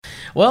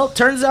Well,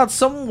 turns out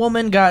some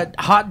woman got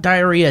hot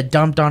diarrhea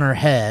dumped on her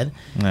head.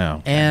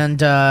 No. And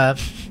that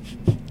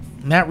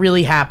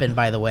really happened,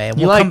 by the way.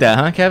 You like that,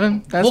 huh,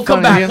 Kevin? That's We'll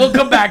come back. We'll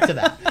come back to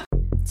that.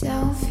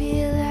 Don't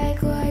feel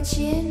like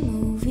watching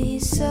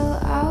movies, so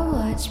I'll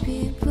watch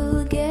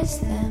people guess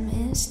them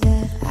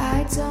instead.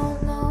 I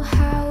don't know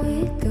how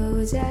it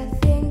goes. I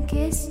think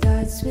it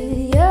starts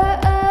with your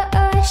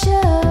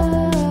show.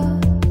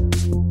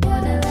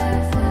 Wanna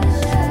laugh,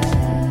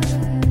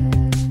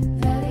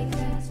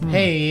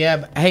 Hey,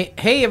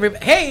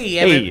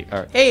 everybody. all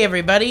right. Hey,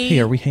 everybody. Hey,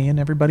 are we haying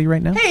everybody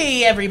right now?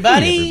 Hey,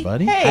 everybody. Hey,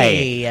 everybody.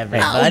 Hey,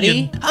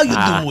 everybody. How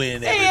you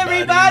doing, Hey,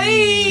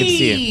 everybody. Good to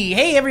see you.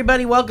 Hey,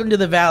 everybody. Welcome to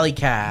the Valley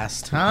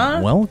Cast,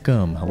 huh?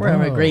 Welcome. Hello. We're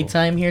having a great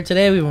time here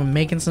today. We've been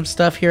making some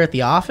stuff here at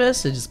the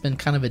office. It's just been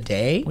kind of a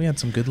day. We had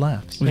some good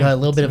laughs. We've had a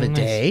little bit of a nice.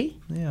 day.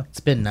 Yeah. It's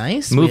been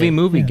nice. Movie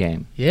We-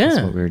 game. Yeah.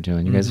 That's what we were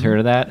doing. You guys heard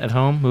of that at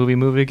home?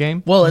 Movie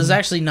game? Well, it's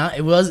actually not.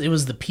 It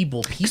was the people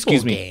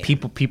Excuse me. game.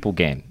 People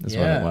game is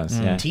what it was.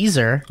 Yeah.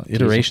 Teaser.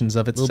 Iterations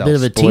of A itself. little bit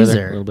of a Spoiler,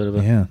 teaser. A little bit of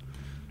a Yeah.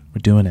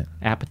 We're doing it.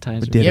 appetizer.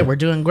 We did Yeah, it. we're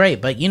doing great.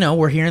 But,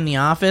 we're here in the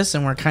office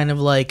and we're kind of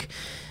like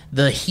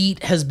the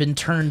heat has been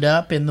turned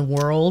up in the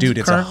world Dude,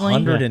 it's currently.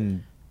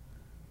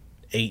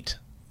 108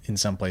 in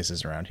some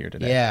places around here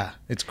today. Yeah.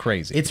 It's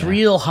crazy. It's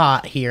real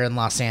hot here in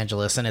Los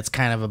Angeles, and it's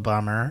kind of a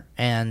bummer.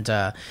 And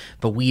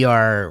but we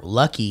are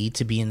lucky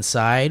to be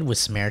inside with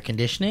some air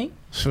conditioning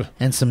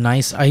and some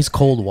nice ice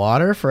cold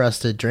water for us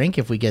to drink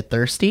if we get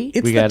thirsty.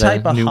 It's We the got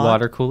type a of new hot,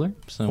 water cooler.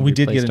 So We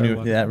did get replaced a our new.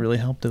 water. That really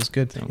helped. It was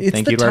good. So It's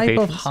thank the you to our type of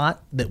patrons.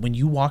 hot that when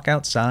you walk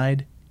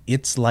outside,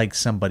 it's like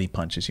somebody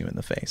punches you in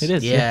the face. It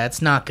is. Yeah,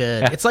 it's not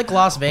good. Yeah. It's like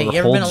Las Vegas. Or You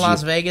ever been to holds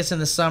Las you. Vegas in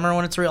the summer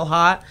when it's real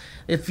hot?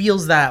 It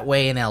feels that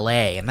way in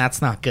LA, and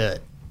that's not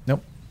good.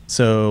 Nope.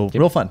 So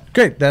real fun.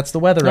 Great. That's the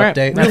weather All right,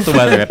 update. that's the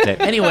weather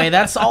update. Anyway,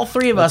 that's all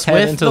three of us Head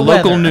with into the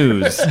local weather.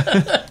 news.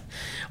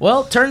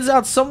 Well, turns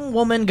out some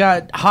woman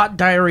got hot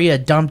diarrhea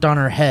dumped on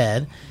her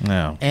head,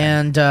 No.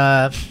 and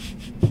that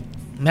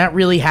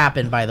really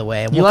happened, by the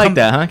way. And You like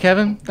that, huh,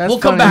 Kevin? That's We'll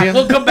come funny. back.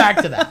 We'll come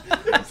back to that.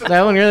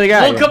 That one really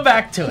got We'll you. come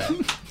back to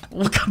it.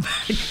 We'll come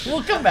back.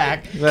 We'll come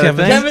back. Is that a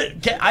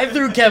thing? I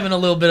threw Kevin a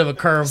little bit of a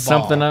curveball.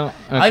 Something out?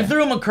 I Okay.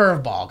 threw him a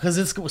curveball because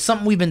it's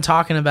something we've been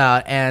talking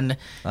about, and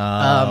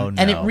and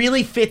it no.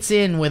 really fits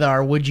in with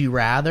our "Would you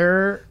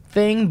rather"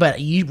 thing. But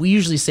we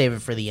usually save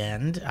it for the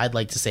end. I'd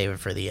like to save it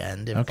for the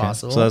end if Okay.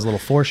 possible. So that was a little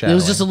foreshadowing. It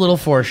was just a little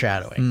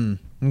foreshadowing,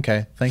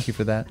 Okay. Thank you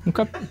for that.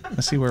 Okay.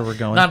 Let's see where we're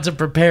going. not to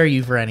prepare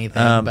you for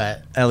anything,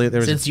 but Elliot,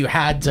 since you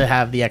had to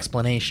have the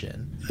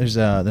explanation. there's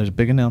a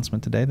big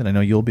announcement today that I know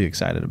you'll be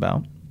excited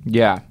about.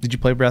 Yeah. Did you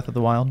play Breath of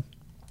the Wild?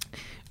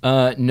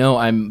 No,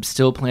 I'm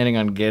still planning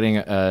on getting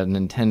a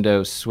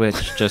Nintendo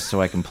Switch just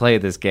so I can play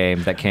this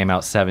game that came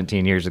out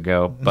 17 years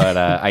ago. But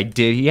I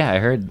did. Yeah, I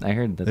heard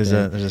that. There's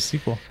a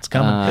sequel. It's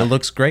coming. It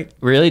looks great.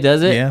 Really,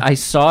 does it? Yeah. I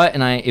saw it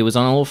and it was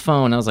on a little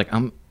phone. I was like,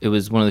 it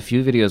was one of the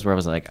few videos where I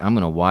was like, I'm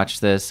gonna watch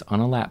this on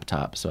a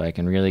laptop so I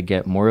can really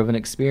get more of an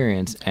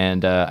experience.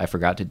 And I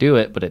forgot to do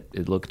it, but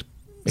it looked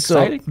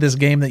exciting. So this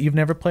game that you've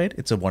never played,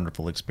 it's a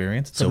wonderful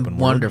experience. It's a open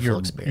wonderful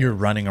world. experience. You're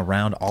running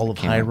around all of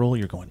Hyrule.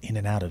 You're going in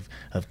and out of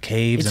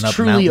caves It's and up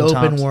truly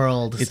mountaintops. open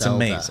world It's Zelda.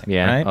 amazing.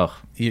 Yeah. Right? Oh.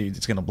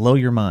 It's going to blow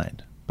your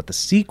mind. But the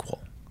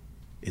sequel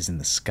is in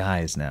the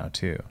skies now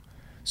too.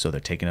 So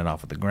they're taking it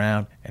off of the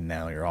ground, and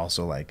now you're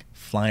also like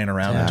flying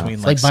around between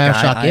It's like like Sky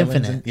BioShock Islands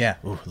Infinite. and- yeah,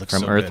 ooh, it looks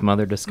From so Earth good.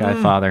 Mother to Sky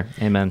Father.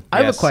 Amen. I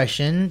have Yes. a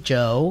question,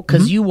 Joe,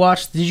 because did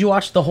you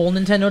watch the whole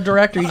Nintendo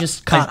Direct, or you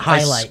just caught I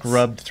highlights?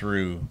 scrubbed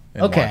through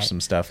and Okay. watched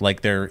some stuff.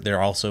 Like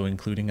they're also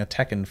including a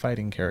Tekken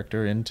fighting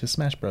character into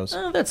Smash Bros.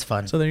 Oh, that's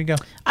fun. So there you go.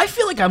 I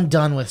feel like I'm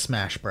done with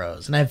Smash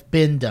Bros, and I've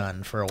been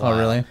done for a while.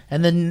 really?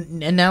 And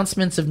the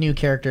announcements of new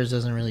characters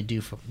doesn't really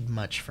do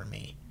much for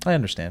me. I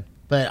understand.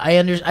 But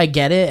I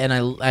get it, and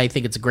I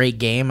think it's a great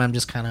game. I'm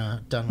just kind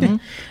of done with it.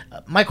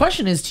 My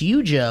question is to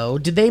you, Joe.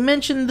 Did they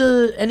mention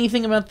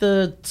anything about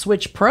the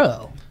Switch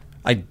Pro?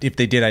 If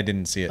they did, I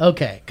didn't see it.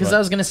 Okay, because I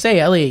was going to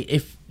say, Ellie,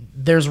 if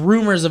there's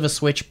rumors of a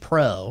Switch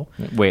Pro,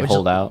 Wait, which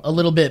hold is out. a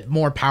little bit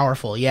more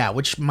powerful, yeah,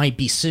 which might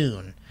be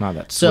soon. Not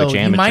that So Switch you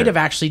amateur. might have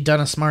actually done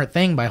a smart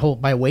thing by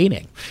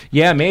waiting.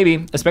 Yeah,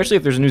 maybe. Especially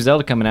if there's a new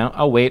Zelda coming out.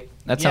 I'll wait.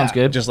 That sounds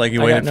Yeah, good. just like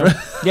you I waited got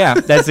for- Yeah,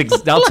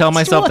 I'll tell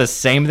myself the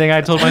same thing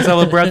I told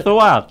myself with Breath of the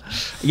Wild.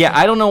 Yeah,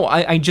 I don't know.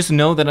 I just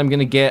know that I'm going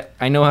to get...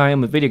 I know how I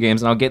am with video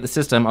games, and I'll get the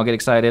system. I'll get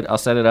excited. I'll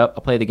set it up.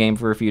 I'll play the game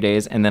for a few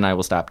days, and then I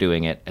will stop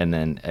doing it, and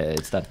then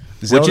it's done.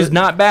 Zelda- Which is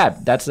not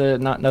bad. That's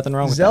nothing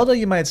wrong with Zelda,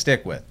 you might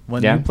stick with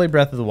when Yeah. you play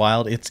Breath of the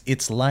Wild.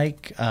 It's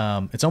like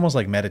it's almost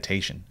like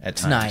meditation at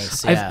times.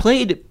 Nice. that. Yeah. I've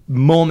played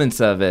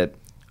moments of it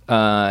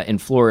in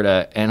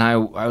Florida, and I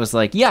was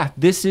like, yeah,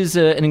 this is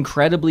an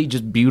incredibly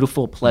just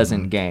beautiful,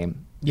 pleasant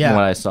game. Yeah. From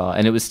what I saw,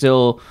 and it was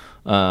still.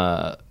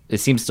 It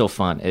seems still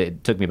fun.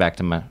 It took me back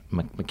to my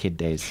kid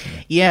days.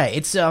 Yeah,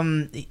 it's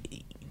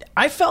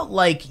I felt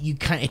like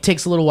it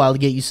takes a little while to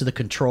get used to the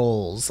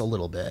controls a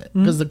little bit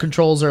because the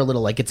controls are a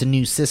little like it's a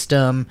new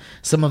system.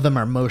 Some of them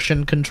are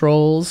motion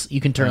controls.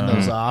 You can turn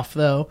those off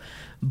though.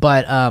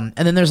 But and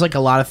then there's like a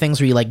lot of things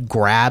where you like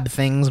grab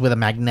things with a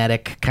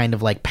magnetic kind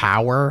of like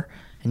power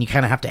and you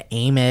kind of have to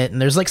aim it.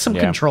 And there's like some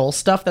control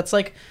stuff that's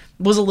like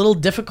was a little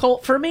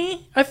difficult for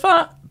me, I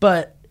thought,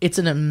 but it's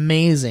an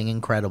amazing,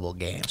 incredible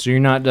game. So you're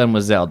not done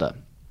with Zelda?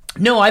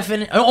 No, I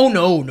finished. Oh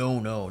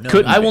no!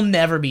 I will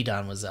never be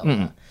done with Zelda.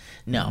 Mm-mm.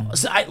 No,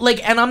 so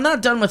and I'm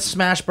not done with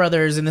Smash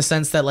Brothers in the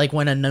sense that like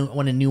when a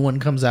new one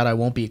comes out, I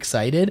won't be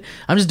excited.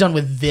 I'm just done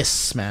with this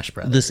Smash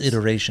Brothers, This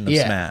iteration of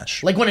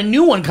Smash. Like when a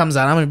new one comes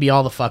out, I'm gonna be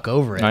all the fuck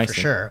over it I for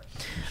see. sure.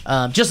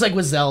 Just like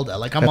with Zelda,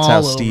 like I'm That's all how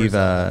over Steve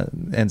Zelda.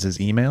 ends his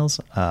emails.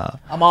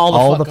 I'm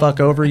all the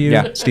fuck over you,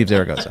 Yeah. Steve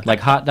Zaragoza. Like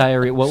hot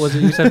diarrhea. What was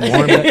it you said?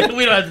 Warm it?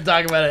 We don't have to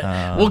talk about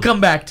it. We'll come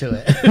back to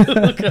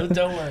it.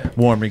 Don't worry.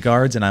 Warm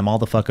regards, and I'm all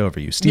the fuck over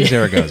you, Steve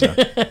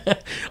Zaragoza.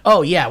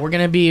 Oh yeah,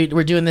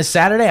 we're doing this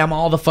Saturday. I'm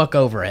all the fuck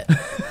over it.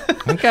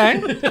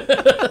 Okay.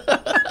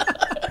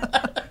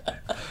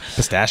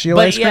 Pistachio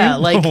But ice cream. yeah,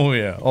 like- oh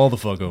yeah, all the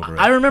fuck over it.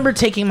 I remember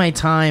taking my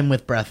time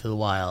with Breath of the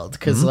Wild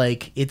because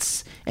like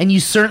it's and you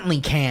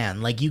certainly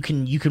can like you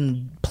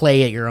can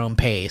play at your own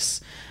pace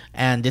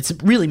and it's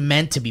really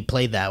meant to be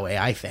played that way.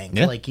 I think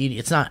like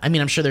it's not. I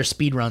mean, I'm sure there's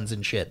speed runs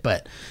and shit,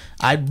 but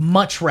I'd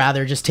much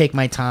rather just take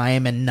my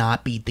time and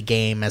not beat the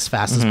game as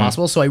fast as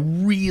possible. So I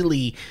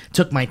really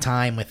took my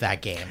time with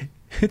that game.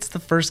 It's the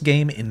first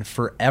game in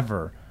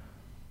forever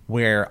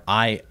where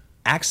I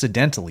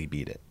accidentally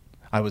beat it.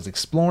 I was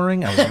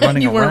exploring. I was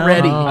running You around. weren't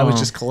ready. I was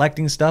just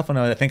collecting stuff, and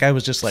I think I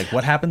was just like,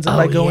 "What happens if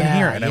I go in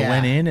here?" And I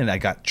went in, and I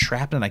got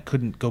trapped, and I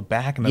couldn't go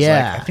back. And I was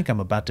like, "I think I'm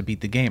about to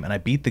beat the game," and I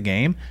beat the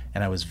game,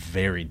 and I was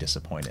very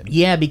disappointed.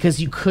 Yeah, because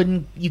you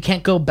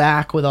can't go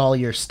back with all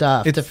your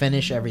stuff to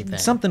finish everything.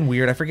 Something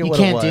weird. I forget You what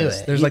can't it do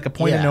was. it. There's like a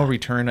point of no Yeah.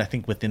 return. I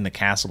think within the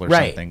castle or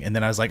Right. something. And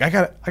then I was like, I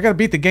gotta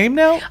beat the game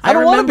now. I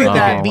don't want to remember beat the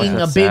that game. being a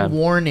That's big sad.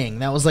 warning.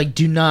 That was like,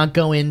 do not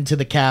go into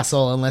the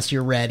castle unless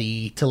you're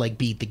ready to like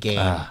beat the game.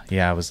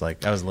 Yeah,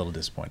 I was a little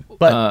disappointed,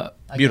 but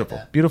beautiful,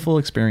 that. beautiful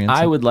experience.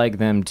 I would like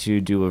them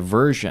to do a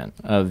version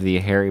of the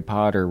Harry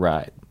Potter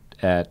ride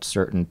at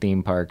certain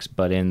theme parks,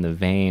 but in the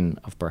vein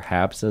of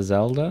perhaps a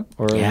Zelda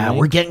or a Yeah,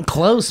 Link. we're getting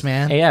close,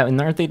 man. Yeah, and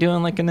aren't they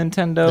doing like a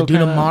Nintendo? Due to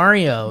kinda-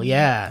 Mario,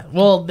 yeah.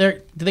 Well, do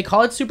they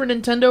call it Super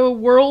Nintendo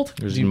World?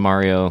 There's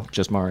Mario,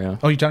 just Mario.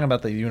 Oh, you're talking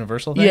about the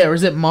Universal thing? Yeah, or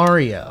is it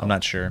Mario? I'm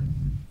not sure.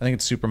 I think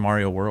it's Super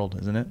Mario World,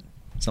 isn't it?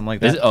 Something like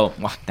that. Is it? Oh,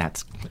 well,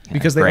 that's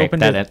Because they great.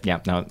 opened that. it- Yeah,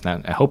 no,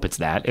 I hope it's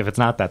that. If it's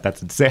not that,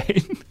 that's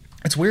insane.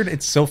 It's weird.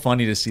 It's so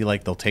funny to see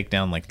like they'll take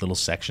down like little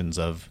sections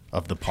of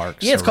the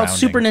parks. Yeah, it's called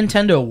Super surrounding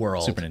Nintendo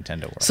World. Super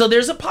Nintendo World. So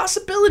there's a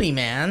possibility,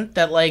 man,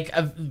 that like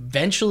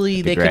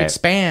eventually they could great.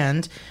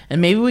 expand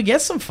and maybe we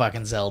get some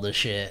fucking Zelda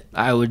shit.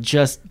 I would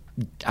just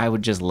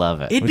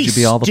love it. It'd Would be you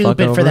be all the fuck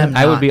stupid for over them. it?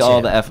 I would not be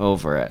all to. the F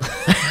over it.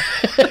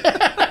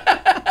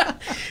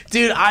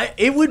 Dude,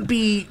 it would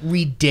be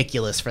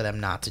ridiculous for them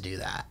not to do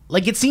that.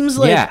 Like, it seems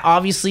like, Yeah.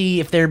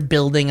 obviously, if they're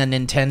building a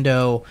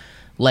Nintendo,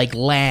 like,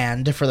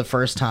 land for the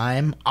first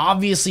time,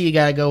 obviously you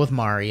gotta go with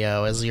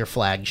Mario as your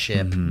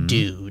flagship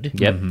dude.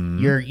 Yep.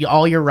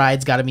 All your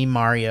rides gotta be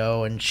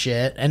Mario and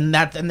shit, and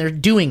they're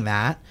doing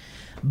that.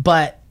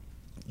 But,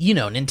 you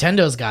know,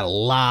 Nintendo's got a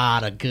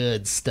lot of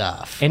good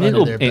stuff And under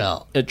it'll their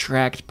belt.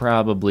 attract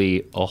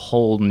probably a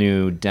whole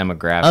new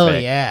demographic Oh,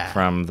 yeah.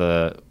 from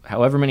the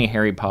however many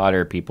Harry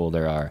Potter people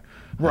there are.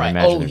 Right. I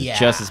imagine Oh, there's yeah.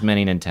 just as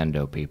many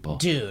Nintendo people.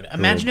 Dude,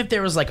 imagine if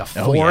there was, like, a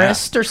Oh, yeah.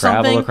 forest or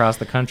Travel something. across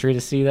the country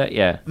to see that.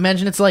 Yeah.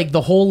 Imagine it's like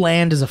the whole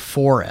land is a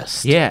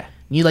forest. Yeah.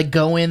 You like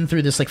go in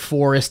through this like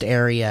forest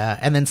area,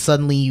 and then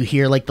suddenly you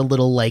hear like the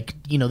little like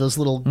those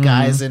little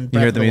guys in you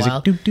Breath hear of the the music.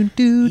 Wild. Do, do,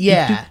 do,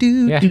 Yeah. do,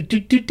 do, Yeah. Do, do,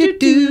 do, do,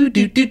 do,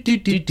 do, do, do,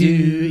 do, do.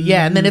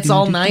 Yeah, and then it's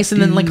all nice,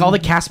 and then like all the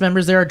cast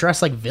members there are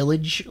dressed like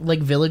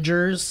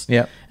villagers.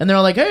 Yep. And they're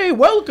all like, "Hey,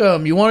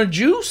 welcome! You want a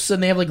juice?"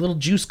 And they have like little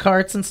juice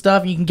carts and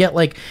stuff. And you can get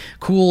like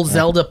cool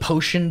Zelda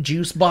potion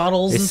juice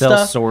bottles They and sell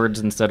stuff. swords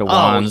instead of Oh,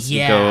 wands.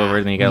 yeah. You go over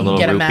and you got a can little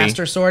get a rupee.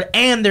 master sword,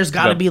 and there's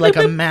got to Go, be like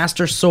a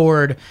master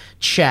sword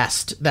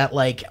chest that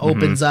like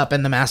opens up,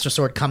 and the master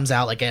sword comes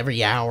out like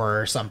every hour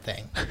or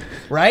something,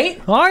 right?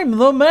 I'm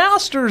the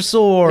Master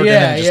Sword. Yeah,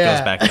 and then it just yeah.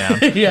 goes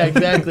back down. Yeah,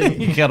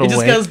 exactly. You gotta it just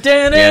wait. goes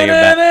Yeah, you're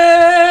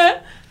da-na-na-na.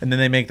 And then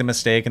they make the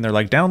mistake and they're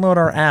like, download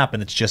our app.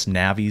 And it's just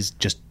Navi's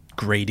just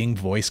grating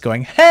voice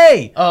going,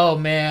 hey! Oh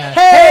man.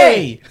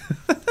 Hey!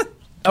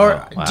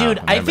 Or wow, dude,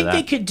 I remember think that.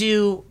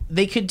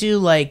 they could do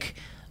like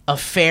a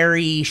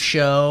fairy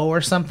show or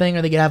something,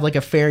 or they could have like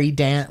a fairy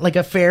dance, like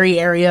a fairy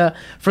area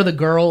for the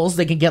girls.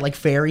 They could get like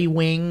fairy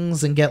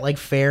wings and get like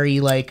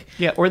fairy like.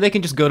 Yeah, or they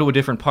can just go to a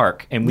different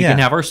park and we Yeah. can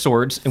have our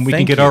swords and we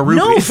Thank can get you. our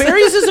rupees. No,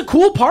 fairies is a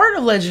cool part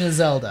of Legend of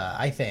Zelda,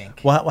 I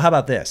think. Well, how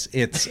about this?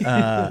 It's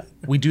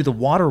we do the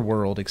Water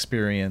World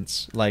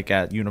experience like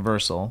at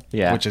Universal.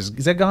 Yeah. Which is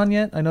that gone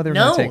yet? I know they were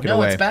No, going to take it no,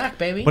 away. it's back,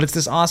 baby. But it's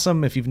this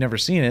awesome. If you've never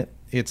seen it,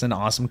 it's an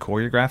awesome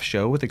choreographed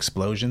show with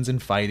explosions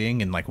and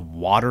fighting and like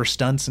water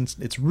stunts, and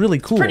it's really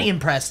cool. Pretty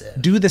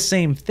impressive. Do the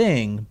same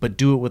thing, but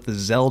do it with the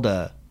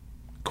Zelda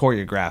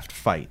choreographed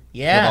fight.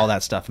 Yeah. With all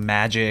that stuff,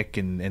 magic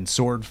and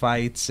sword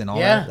fights and all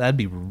Yeah. that. That'd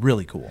be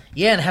really cool.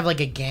 Yeah, and have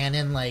like a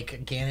Ganon,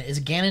 is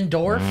it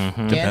Ganondorf?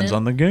 Ganon? Depends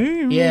on the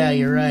game. Yeah,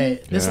 you're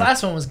right. This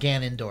last one was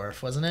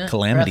Ganondorf, wasn't it?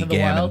 Calamity Breath of the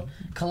Ganon. Wild?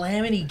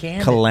 Calamity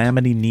Ganon.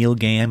 Calamity Neil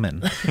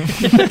Gaiman.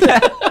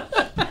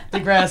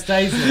 DeGrasse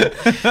Tyson.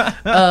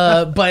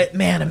 But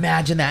man,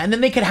 imagine that. And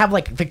then they could have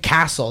like the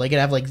castle. They could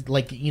have like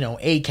like a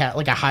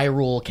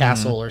Hyrule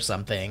castle or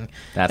something.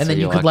 That's and then what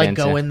you you could walk like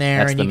go into. in there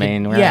That's and the you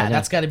main could, ride, yeah, yeah.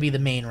 that's got to be the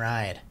main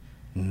ride.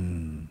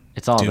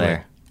 It's all Do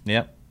there. it.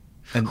 Yep.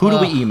 And Who do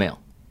we email?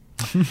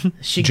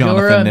 Shigura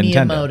Jonathan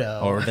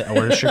Miyamoto. Nintendo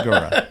or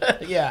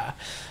Shigura. Yeah.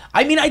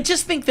 I mean, I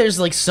just think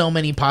there's like so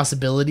many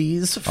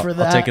possibilities for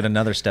that. I'll take it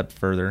another step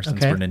further since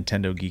Okay. we're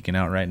Nintendo geeking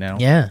out right now.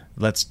 Yeah.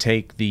 Let's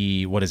take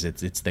what is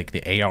it? It's like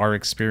the AR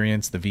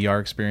experience, the VR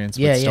experience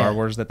Yeah, with Star yeah.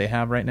 Wars that they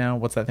have right now.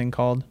 What's that thing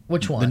called?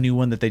 Which one? The new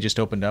one that they just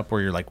opened up where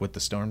you're like with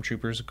the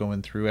stormtroopers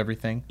going through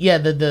everything. Yeah,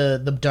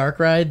 the dark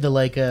ride, the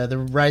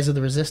Rise of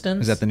the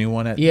Resistance. Is that the new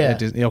one at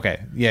Disney?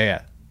 Okay.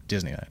 Yeah.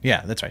 Disneyland.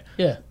 Yeah, that's right.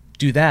 Yeah.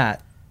 Do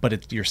that,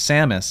 but you're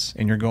Samus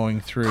and you're going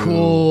through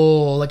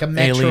Cool, like a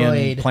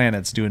alien Metroid.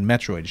 planets doing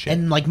Metroid shit.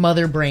 And like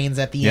mother brains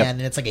at the Yep. end,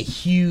 and it's like a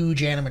huge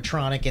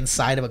animatronic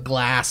inside of a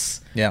glass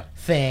yeah.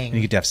 thing. And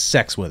you get to have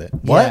sex with it.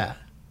 Yeah.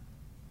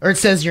 Or it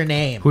says your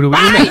name. Who do we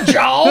Bye, email?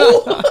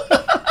 Joe.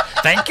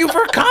 Thank you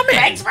for coming.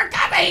 Thanks for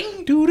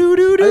coming. Do do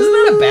do do. Isn't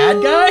that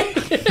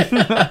a bad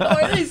guy?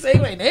 Why are they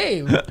saying my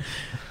name?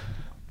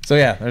 So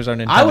yeah, there's our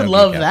Nintendo. I would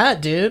love geek out.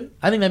 that, dude.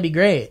 I think that'd be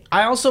great.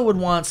 I also would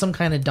want some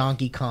kind of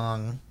Donkey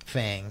Kong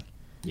thing.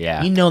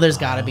 Yeah. You know, there's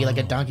got to be like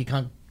a Donkey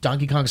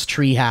Kong's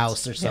tree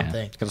house or Yeah.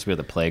 something. It's supposed to be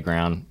the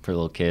playground for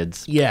little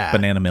kids. Yeah.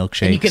 Banana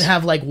milkshakes. And you can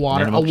have like a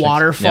Banana milkshakes.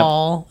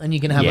 waterfall, and you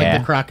can have like Yeah.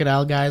 the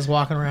crocodile guys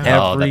walking around.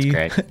 Oh, that's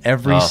great.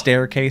 Every Oh.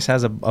 staircase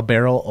has a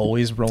barrel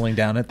always rolling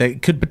down it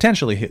that could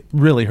potentially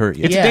really hurt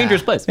you. It's Yeah. a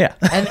dangerous place. Yeah.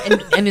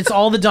 and it's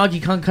all the Donkey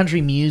Kong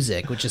Country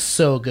music, which is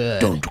so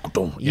good. You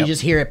Yep.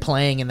 just hear it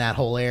playing in that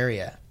whole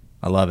area.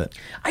 I love it.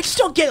 I just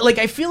don't get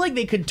I feel like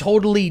they could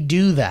totally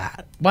do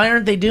that. Why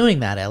aren't they doing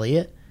that,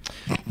 Elliot?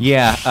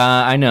 Yeah,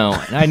 I know.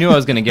 I knew I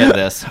was going to get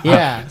this.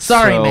 Yeah.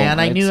 Sorry, So man.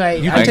 I it's- knew I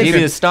You I can take gave your-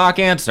 you the stock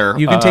answer.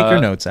 You can take your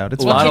notes out.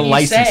 It's a lot What of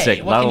can you say?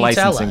 licensing, a What lot of can you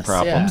tell licensing us?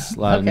 problems. Yeah.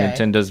 A lot Okay. of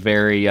Nintendo's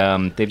very.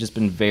 They've just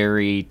been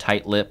very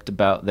tight-lipped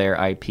about their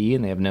IP,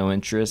 and they have no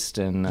interest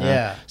in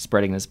Yeah.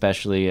 spreading,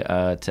 especially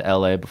to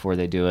LA before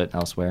they do it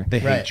elsewhere. They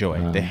hate Right.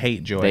 joy. They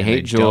hate joy. They and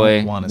hate joy.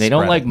 Don't wanna They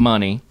don't spread like it.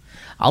 money.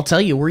 I'll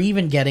tell you, we're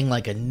even getting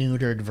like a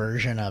neutered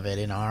version of it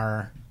in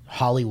our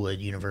Hollywood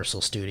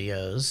Universal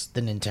Studios,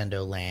 the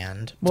Nintendo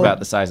Land. It's about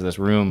the size of this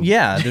room.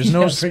 Yeah, there's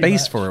no Yeah, pretty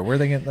space much. for it. Where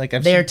they get like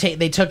I've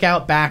They took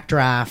out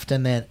Backdraft,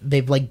 and then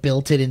they've like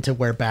built it into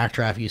where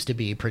Backdraft used to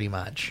be, pretty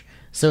much.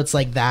 So it's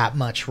like that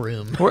much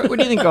room. Where do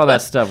you think all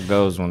that stuff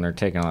goes when they're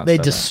taking all that They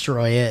stuff out?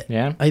 destroy it.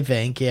 Yeah? I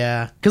think,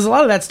 yeah. Because a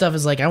lot of that stuff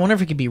is like, I wonder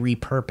if it could be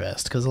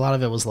repurposed. Because a lot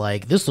of it was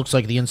like, this looks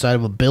like the inside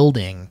of a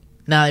building.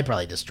 Nah, they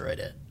probably destroyed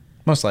it.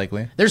 most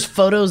likely. There's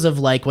photos of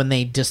like when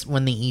the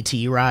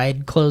ET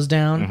ride closed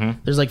down. Mm-hmm.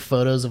 There's like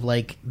photos of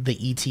like the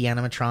ET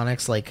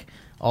animatronics like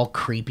all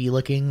creepy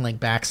looking like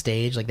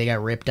backstage, like they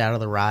got ripped out of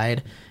the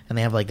ride and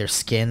they have like their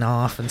skin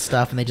off and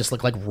stuff, and they just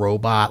look like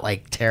robot,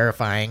 like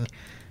terrifying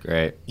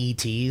Great.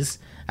 ETs.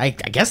 I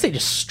guess they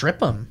just strip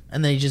them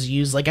and they just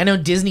use like, I know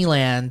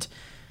Disneyland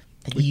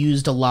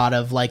used a lot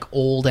of like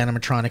old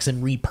animatronics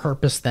and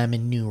repurposed them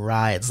in new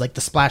rides, like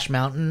the Splash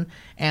Mountain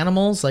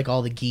animals, like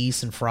all the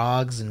geese and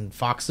frogs and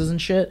foxes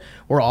and shit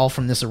were all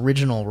from this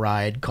original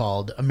ride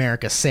called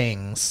America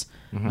Sings.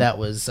 That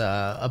was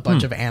a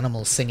bunch of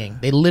animals singing.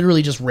 They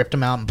literally just ripped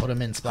them out and put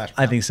them in Splash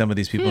Mountain. I think some of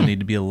these people need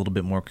to be a little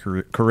bit more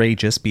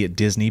courageous, be it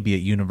Disney, be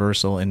it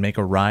Universal, and make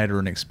a ride or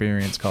an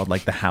experience called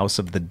like the House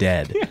of the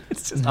Dead.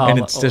 And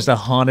it's just a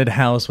haunted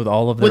house with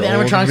all of their With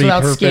old animatronics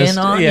without skin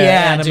repurposed- on? Yeah,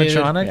 Yeah, dude.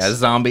 animatronics. Yeah,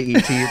 zombie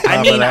ET.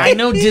 I mean, I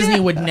know Disney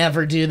would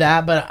never do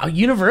that, but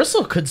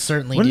Universal could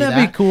certainly Wouldn't do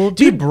that be cool?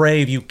 Be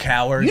brave, you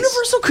cowards.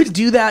 Universal could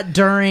do that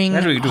during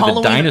Imagine what you could do with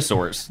Halloween. the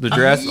dinosaurs. The old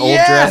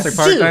Yes, Jurassic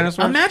Park dude.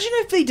 dinosaurs. Imagine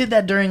if they did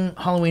that during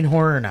Halloween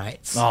Horror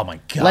Nights. Oh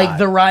my god. Like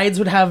the rides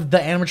would have the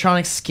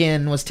animatronic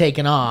skin was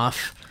taken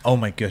off. Oh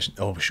my gosh.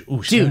 Oh,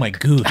 Dude, oh my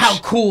goose. how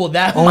cool would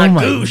that! Oh my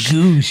my goosh.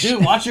 goosh.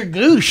 Dude, watch your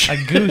goosh.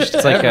 Goose.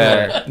 It's like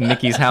a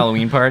Mickey's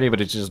Halloween party, but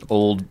it's just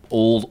old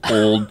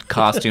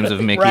costumes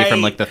of Mickey Right.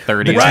 from like the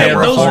 30s. Right, that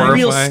were those horrifying.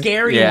 real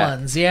scary Yeah.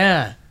 ones.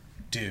 Yeah.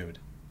 Dude,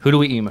 Who do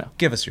we email?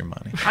 give us your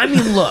money. I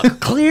mean, look.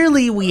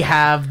 Clearly, we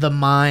have the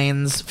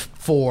minds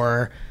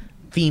for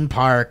theme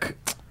park.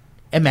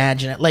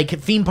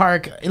 Theme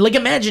park, like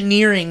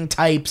Imagineering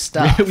type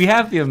stuff. We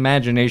have the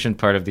imagination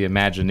part of the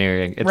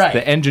Imagineering. It's Right.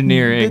 the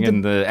engineering The-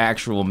 and the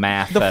actual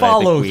math. the that I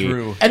think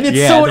follow-through. And it's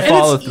Yeah, so the and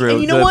follow-through,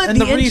 and you know the- what? and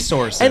the eng-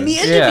 resources. and the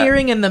Yeah.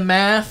 engineering and the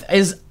math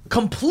is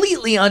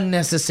completely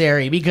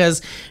unnecessary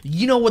because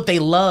you know what they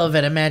love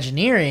at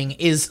Imagineering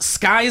is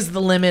sky's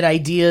the limit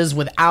ideas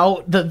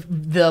without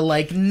the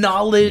like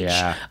knowledge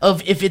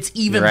of if it's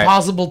even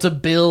possible to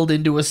build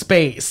into a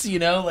space, you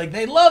know, like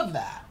they love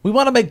that. We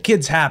want to make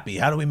kids happy.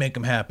 How do we make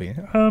them happy?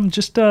 I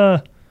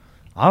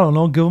don't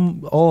know, give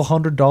them all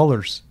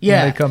 $100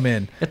 when they come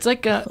in. It's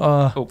like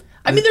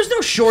I mean, there's no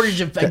shortage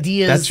of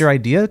ideas. That's your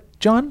idea,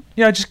 John?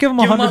 Yeah, just give them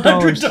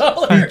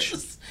 $100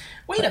 each.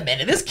 Wait a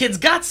minute, this kid's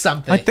got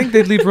something. I think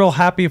they'd leave real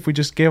happy if we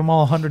just gave them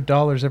all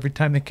 $100 every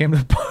time they came to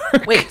the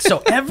park. Wait,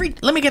 so let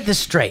me get this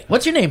straight.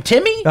 What's your name,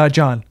 Timmy?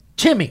 John.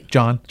 Timmy.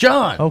 John.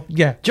 Oh,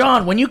 yeah.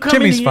 John, when you come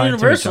Timmy's into fine,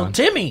 Universal,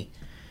 Timmy.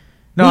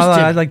 No,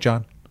 I like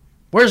John.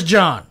 Where's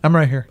John? I'm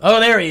right here. Oh,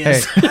 there he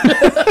is.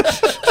 Hey.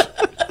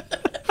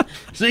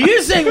 So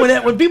you're saying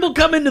when people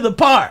come into the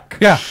park,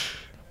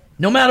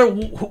 no matter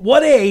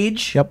what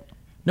age,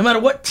 no matter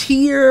what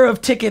tier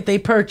of ticket they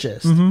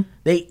purchase,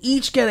 they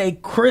each get a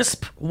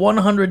crisp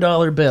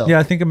 $100 bill. Yeah,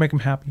 I think it'll make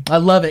them happy. I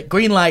love it.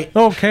 Green light.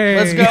 Okay.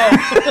 Let's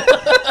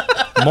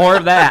go. More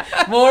of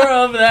that. More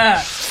of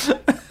that.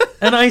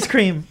 And ice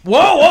cream.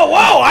 Whoa,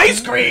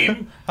 ice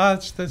cream.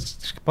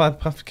 This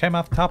came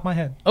off the top of my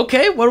head.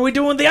 Okay, what are we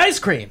doing with the ice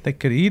cream? They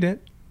could eat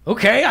it.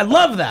 Okay, I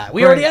love that.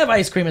 We already have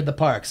ice cream at the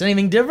parks.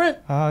 Anything different?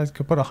 I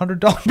could put $100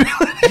 bill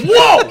in.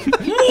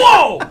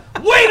 Whoa!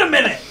 Wait a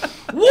minute!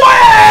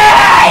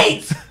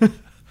 Wait!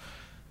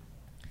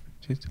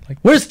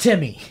 Where's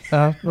Timmy?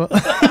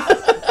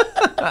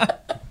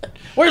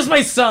 Where's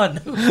my son?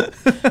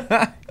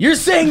 You're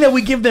saying that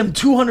we give them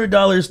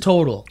 $200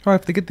 total. Or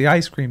if they get the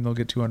ice cream, they'll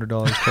get $200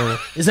 total.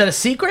 Is that a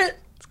secret?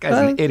 This guy's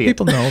an idiot.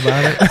 People know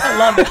about it. I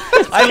love it.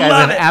 I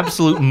love it. An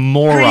absolute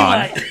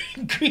moron.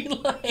 Green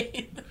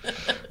light.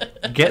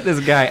 Get this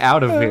guy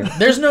out of here.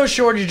 There's no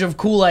shortage of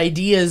cool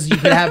ideas you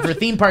could have for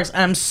theme parks.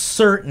 I'm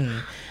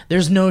certain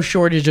there's no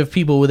shortage of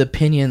people with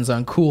opinions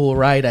on cool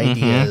ride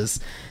ideas.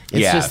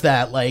 It's just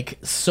that, like,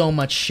 so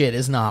much shit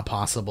is not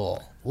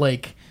possible.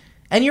 Like,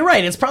 and you're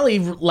right. It's probably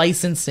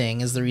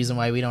licensing is the reason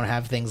why we don't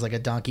have things like a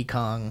Donkey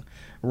Kong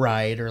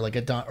ride or like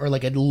a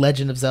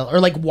Legend of Zelda or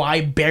like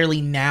why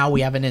barely now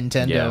we have a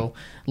Nintendo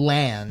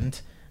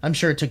Land. I'm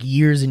sure it took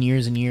years and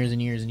years and years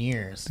and years and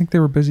years. I think they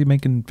were busy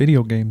making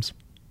video games.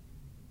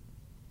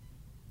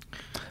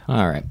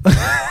 All right.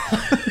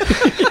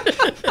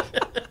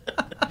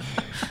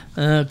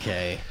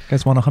 Okay. You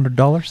guys want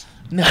 $100?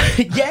 No,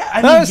 yeah,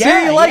 I mean,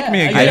 see, you like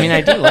me again. I mean,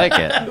 I do like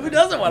it. Who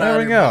doesn't want There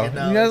we go.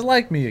 $100? You guys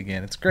like me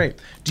again. It's great.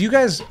 Do you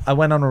guys? I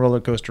went on a roller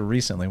coaster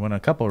recently. Went on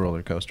a couple of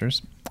roller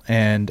coasters.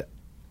 And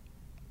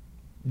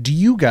do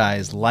you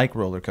guys like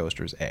roller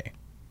coasters?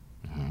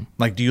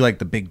 Like, do you like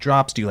the big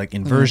drops? Do you like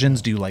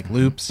inversions? Do you like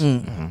loops?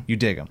 You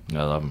dig them.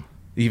 I love them.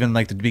 Even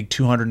like the big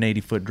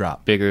 280-foot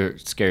drop. Bigger,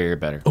 scarier,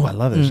 better. Oh, I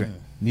love it.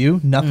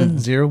 You? Nothing?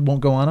 Zero? Won't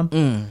go on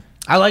them?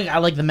 I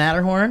like the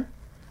Matterhorn.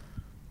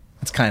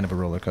 It's kind of a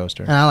roller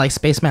coaster. And I like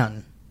Space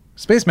Mountain.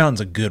 Space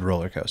Mountain's a good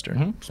roller coaster.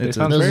 Space Mountain's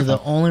Those very are the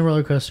fun. only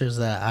roller coasters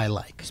that I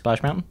like.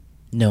 Splash Mountain?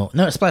 No,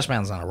 Splash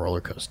Mountain's not a roller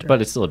coaster.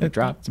 But it's still a big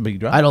drop. It's a big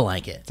drop. I don't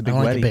like it. It's a big I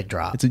don't like wetty. a big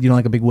drop. You don't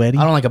like a big wetty?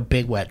 I don't like a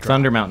big wet drop.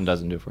 Thunder Mountain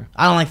doesn't do it for you.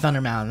 I don't like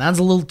Thunder Mountain. That's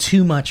a little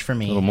too much for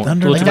me. A little more.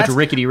 Thunder A little too much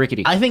Mountain.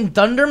 rickety. I think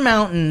Thunder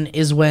Mountain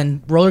is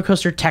when roller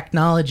coaster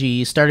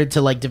technology started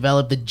to like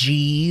develop the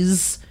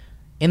G's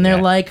in their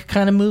like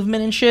kind of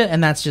movement and shit,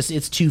 and that's just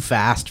it's too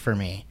fast for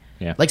me.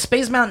 Yeah. Like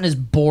Space Mountain is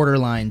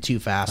borderline too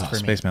fast for me.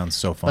 Space Mountain's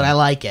so fun. But I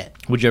like it.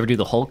 Would you ever do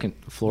the Hulk in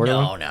Florida? No,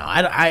 one?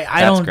 I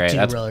That's don't great. do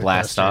That's roller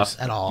blast coasters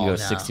off at all. You go no.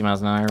 60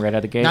 miles an hour right out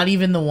of the gate. Not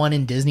even the one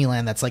in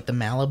Disneyland that's like the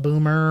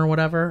Maliboomer or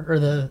whatever, or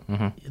the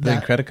the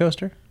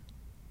Incredicoaster?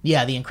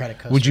 Yeah, the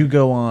Incredicoaster. Would you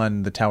go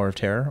on the Tower of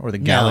Terror or the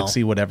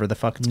Galaxy, whatever the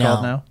fuck it's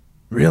called now?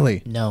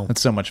 Really? No. That's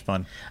so much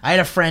fun. I had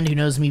a friend who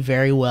knows me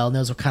very well,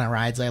 knows what kind of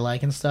rides I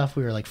like and stuff.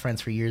 We were like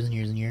friends for years and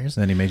years and years.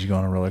 And then he made you go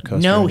on a roller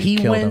coaster. No, and he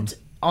killed went him.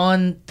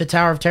 on the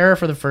Tower of Terror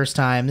for the first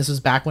time. This was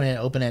back when it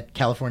opened at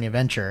California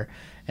Adventure.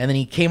 And then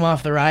he came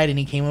off the ride and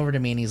he came over to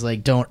me and he's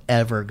like, "Don't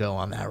ever go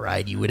on that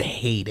ride. You would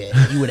hate it.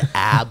 You would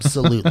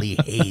absolutely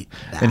hate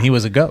that." And he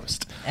was a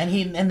ghost. And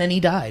then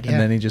he died. Yeah.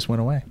 And then he just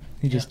went away.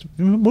 He just.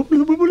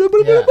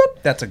 Yeah.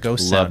 That's a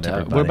ghost Love sound, to.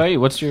 everybody. What about you?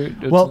 What's your...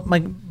 Well,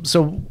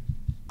 so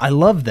I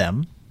love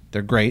them.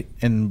 They're great.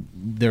 And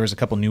there was a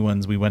couple new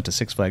ones. We went to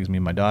Six Flags, me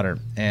and my daughter,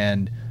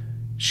 and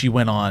she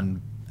went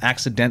on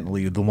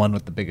accidentally the one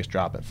with the biggest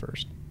drop at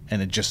first.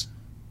 And it just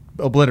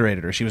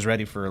obliterated her. She was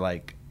ready for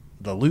like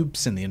the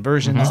loops and the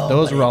inversions.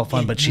 Those were all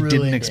fun, but she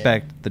didn't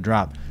expect the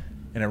drop.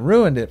 And it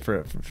ruined it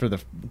for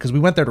the, because we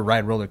went there to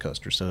ride roller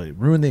coasters. So it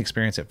ruined the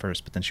experience at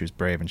first, but then she was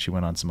brave and she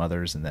went on some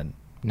others, and then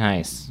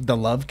Nice. the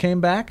love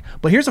came back.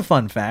 But here's a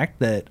fun fact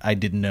that I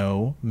didn't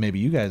know, maybe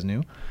you guys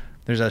knew.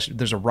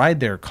 There's a ride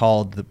there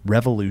called the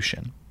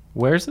Revolution.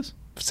 Where is this?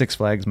 Six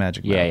Flags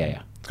Magic Yeah, Mountain.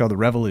 yeah. It's called the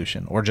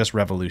Revolution, or just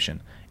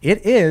Revolution.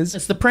 It is.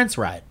 It's the Prince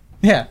ride.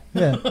 Yeah.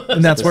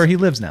 And that's where he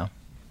lives now.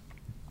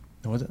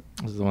 Was it?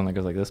 This is the one that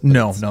goes like this? but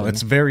No,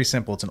 it's very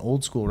simple. It's an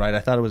old school ride. I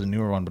thought it was a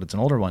newer one, but it's an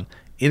older one.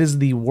 It is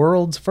the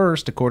world's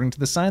first, according to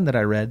the sign that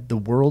I read, the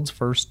world's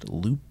first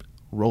loop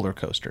roller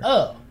coaster.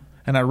 Oh.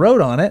 And I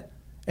rode on it,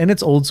 and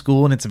it's old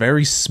school and it's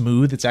very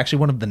smooth. It's actually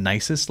one of the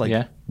nicest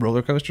Yeah.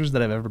 roller coasters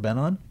that I've ever been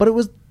on. But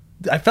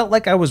I felt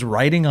like I was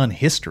riding on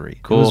history.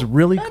 Cool. It was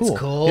really That's cool.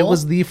 cool. It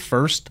was the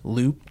first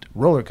looped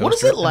roller coaster. What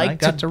is it and like I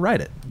got to- to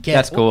ride it.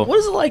 That's cool. What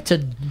is it like to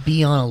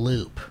be on a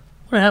loop?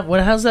 What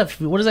does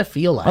that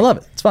feel like? I love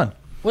it. It's fun.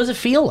 What does it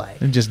feel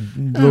like? And just a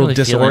little really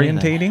feel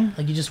anything. disorientating.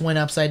 Like you just went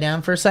upside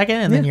down for a second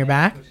and then Yeah. you're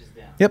back?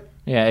 Yep.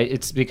 Yeah,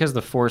 it's because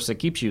the force that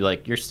keeps you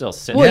like you're still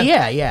sitting. Well,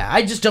 yeah.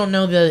 I just don't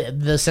know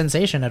the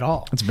sensation at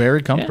all. It's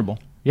very comfortable.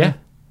 Yeah.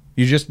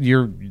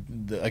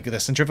 The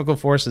centrifugal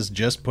force is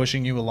just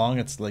pushing you along.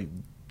 It's like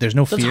there's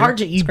no So fear. it's hard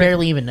to you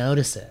barely even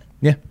notice it.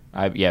 Yeah.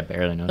 I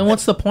barely know. Then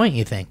what's the point,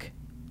 you think?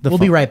 The We'll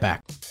fun- be right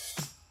back.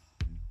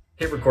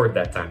 Hit record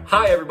that time.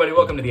 Hi, everybody.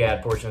 Welcome to the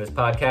ad portion of this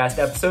podcast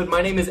episode.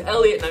 My name is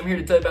Elliot, and I'm here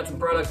to tell you about some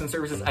products and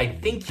services I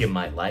think you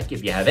might like.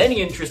 If you have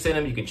any interest in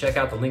them, you can check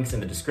out the links in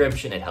the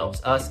description. It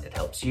helps us. It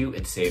helps you.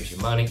 It saves you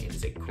money. It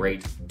is a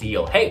great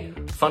deal. Hey,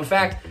 fun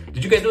fact.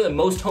 Did you guys know that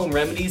most home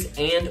remedies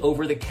and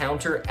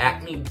over-the-counter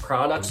acne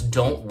products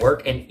don't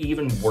work? And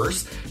even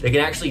worse, they can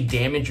actually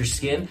damage your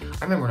skin.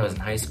 I remember when I was in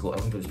high school, I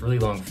went through this really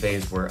long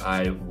phase where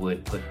I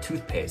would put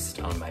toothpaste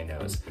on my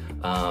nose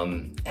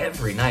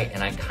every night,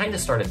 and I kind of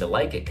started to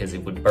like it because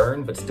it would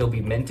burn but still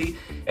be minty.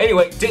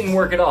 Anyway, didn't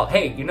work at all.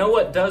 Hey, you know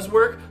what does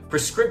work?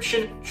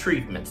 Prescription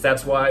treatments.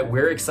 That's why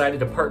we're excited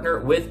to partner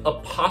with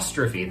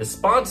Apostrophe, the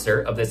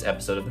sponsor of this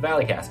episode of the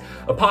Valleycast.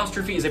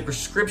 Apostrophe is a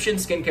prescription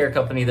skincare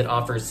company that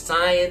offers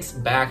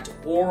science-backed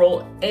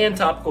oral and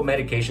topical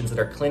medications that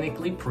are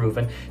clinically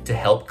proven to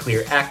help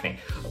clear acne.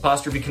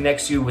 Apostrophe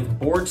connects you with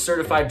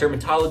board-certified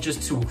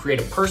dermatologists who will create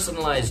a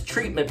personalized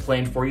treatment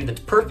plan for you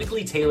that's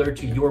perfectly tailored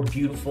to your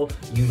beautiful,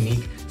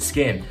 unique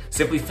skin.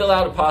 Simply fill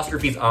out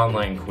Apostrophe's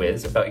online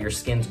quiz about your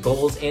skin's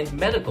goals and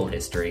medical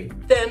history,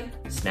 then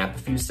snap a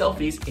few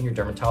selfies and your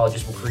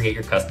dermatologist will create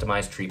your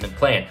customized treatment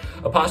plan.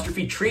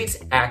 Apostrophe treats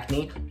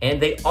acne,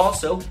 and they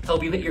also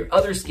help you hit your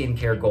other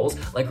skincare goals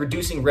like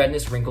reducing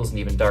redness, wrinkles, and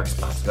even dark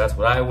spots. So that's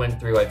what I went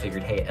through. I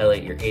figured, hey,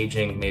 Elliot, you're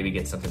aging, maybe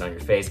get something on your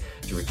face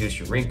to reduce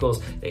your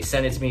wrinkles. They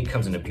sent it to me. It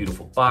comes in a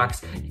beautiful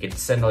box. You get to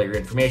send all your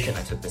information.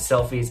 I took the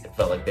selfies. It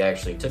felt like they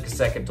actually took a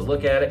second to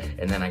look at it,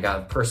 and then I got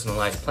a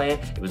personalized plan.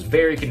 It was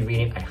very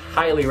convenient. I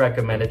highly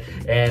recommend it,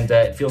 and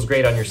it feels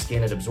great on your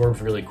skin. It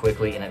absorbs really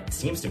quickly, and it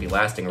seems to be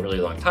lasting a really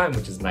long time,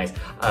 which is nice.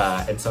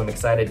 And so I'm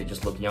excited to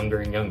just look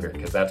younger and younger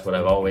because that's what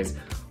I've always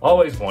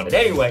wanted.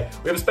 Anyway,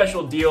 we have a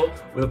special deal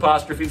with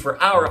Apostrophe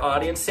for our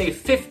audience. Save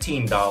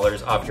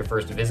 $15 off your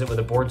first visit with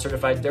a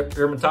board-certified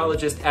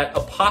dermatologist at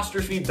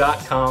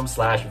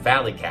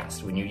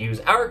apostrophe.com/valleycast when you use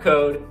our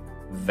code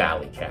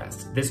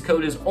Valleycast. This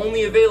code is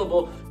only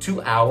available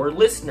to our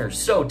listeners.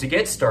 So to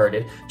get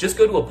started, just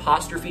go to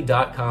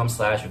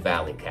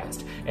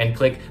apostrophe.com/Valleycast and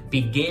click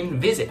Begin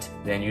Visit.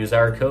 Then use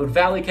our code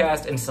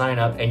Valleycast and sign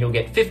up, and you'll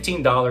get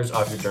 $15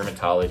 off your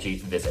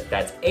dermatology visit.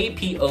 That's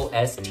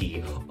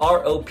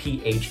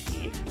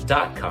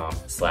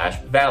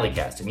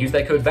apostrophe.com/Valleycast. And use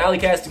that code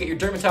Valleycast to get your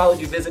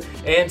dermatology visit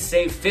and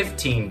save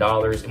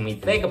 $15. And we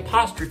thank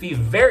Apostrophe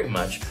very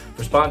much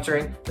for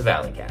sponsoring the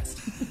Valleycast.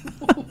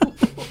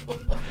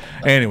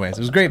 Anyways, it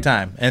was a great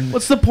time. And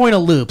What's the point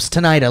of loops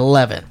tonight at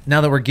 11?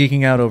 now that we're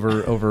geeking out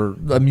over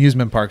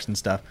amusement parks and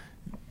stuff,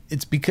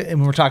 it's because,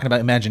 and we're talking about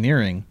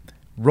Imagineering,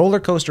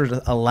 roller coasters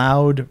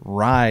allowed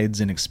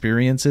rides and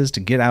experiences to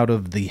get out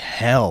of the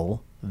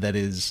hell that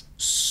is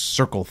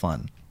circle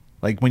fun.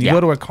 Like when you Yeah. go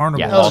to a carnival,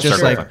 Yeah, it's all just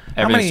circle like fun.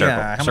 how Everything's many,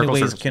 circle. how many Circle,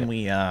 ways circle, can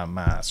we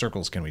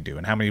circles can we do,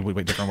 and how many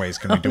different ways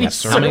can we do a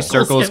How many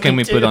circle? circles can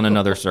we put on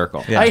another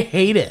circle? Yeah. I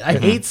hate it. I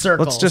hate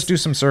circles. Let's just do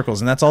some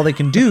circles, and that's all they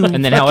can do.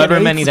 And then Fucking however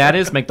hate many that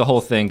is, make the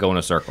whole thing go in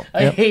a circle.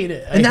 I hate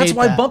it. And that's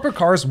why bumper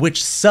cars,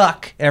 which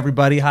suck,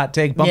 everybody, hot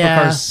take, bumper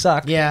cars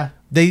suck. Yeah.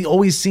 They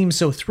always seem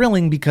so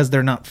thrilling because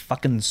they're not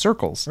fucking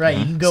circles. Right,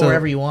 you can go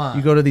wherever you want.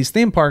 You go to these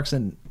theme parks,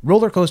 and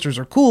roller coasters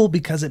are cool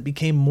because it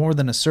became more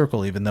than a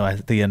circle, even though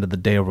at the end of the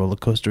day, a roller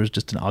coaster is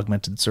just an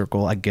augmented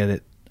circle. I get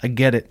it. But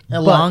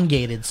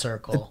Elongated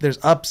circle. there's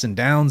ups and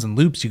downs and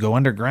loops. You go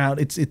underground.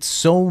 It's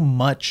so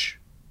much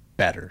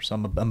better. So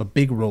I'm a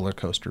big roller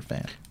coaster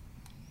fan.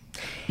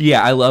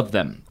 Yeah, I love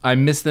them. I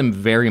miss them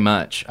very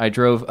much. I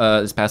drove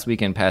this past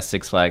weekend past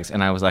Six Flags,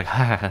 and I was like,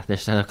 they're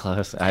so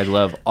close. I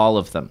love all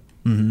of them.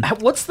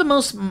 What's the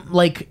most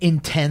like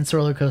intense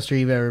roller coaster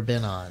you've ever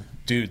been on?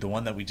 Dude, the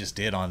one that we just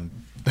did on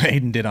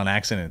Aiden did on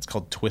accident. It's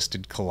called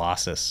Twisted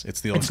Colossus. It's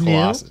the old It's new?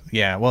 Colossus.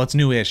 Yeah, well, it's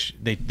newish.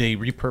 They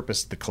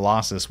repurposed the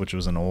Colossus, which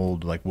was an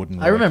old like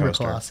wooden. I remember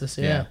coaster. Colossus,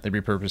 yeah. They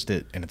repurposed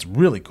it, and it's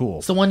really cool.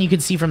 It's the one you can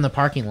see from the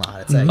parking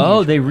lot. It's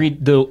Oh, they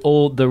read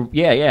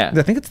yeah.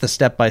 I think it's the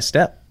step by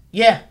step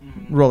yeah.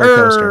 roller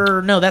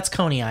coaster. No, that's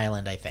Coney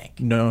Island, I think.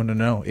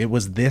 No. It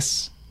was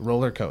this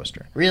roller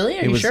coaster. Really? Are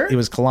it you was, sure? It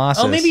was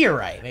Colossus. Oh, maybe you're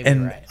right.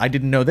 And I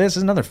didn't know this. This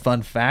is another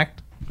fun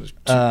fact.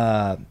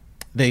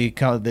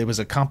 There was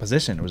a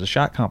composition. It was a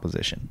shot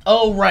composition.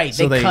 Oh, right.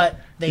 So They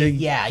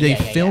They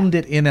filmed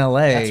it in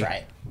L.A. That's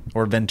right.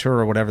 Or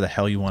Ventura, whatever the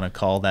hell you want to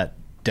call that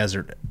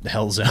desert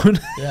hell zone.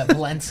 Yeah,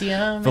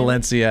 Valencia. maybe?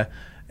 Valencia,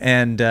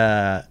 and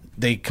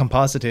they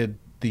composited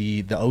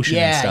the ocean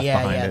Yeah, and stuff yeah,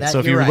 behind yeah, it. that- So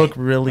if you you're look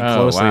right. really Oh,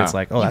 closely, wow. it's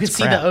like, oh, You that's can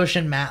see crap. the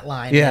ocean matte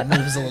line. Yeah. And it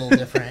moves a little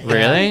different. Yeah.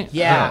 Really?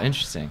 Yeah. Oh,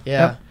 interesting.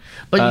 Yeah.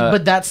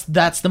 But that's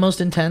the most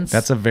intense.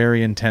 That's a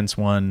very intense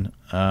one.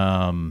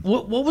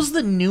 What was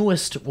the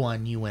newest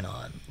one you went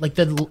on? Like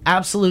the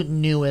absolute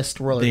newest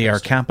roller They are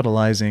coaster?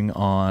 capitalizing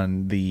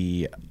on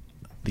the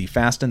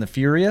Fast and the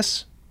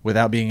Furious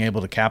without being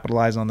able to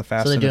capitalize on the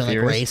Fast they're and the doing, like,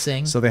 Furious.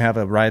 racing? So they have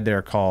a ride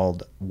there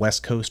called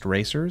West Coast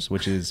Racers,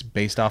 which is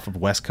based off of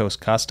West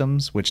Coast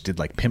Customs, which did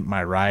like Pimp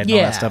My Ride and all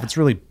Yeah. that stuff. It's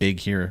really big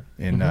here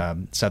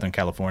in Southern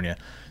California.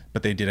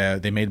 But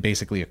they made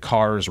basically a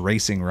cars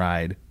racing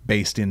ride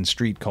based in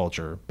street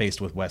culture, based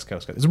with West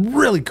Coast. It's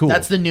really cool.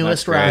 That's the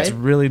newest great. ride. It's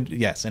really,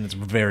 yes, and it's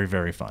very,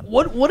 very fun.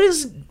 What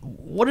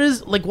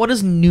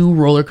does new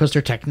roller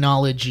coaster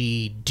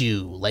technology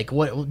do? Like,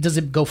 what does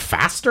it go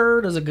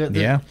faster? Does it go?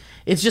 Yeah.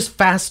 It's just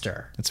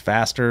faster. It's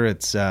faster.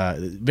 It's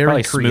very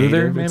Probably creative.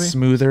 smoother, maybe? It's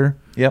smoother.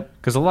 Yep.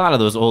 Because a lot of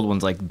those old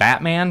ones, like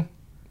Batman,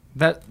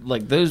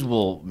 those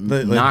will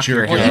knock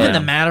your jerk Or head. even the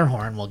in.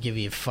 Matterhorn will give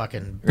you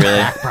fucking Really?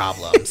 back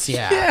problems.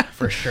 Yeah,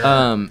 for sure.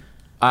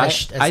 I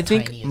as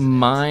think tiny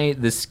as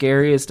it the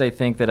scariest I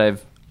think that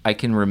I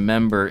can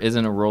remember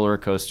isn't a roller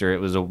coaster. It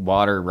was a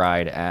water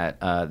ride at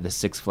the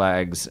Six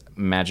Flags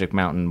Magic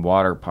Mountain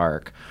Water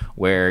Park,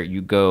 where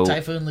you go.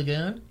 Typhoon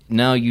Lagoon,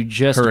 No, you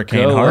just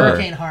Hurricane go Harbor.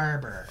 Hurricane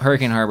Harbor.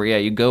 Hurricane Harbor. Yeah,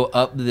 you go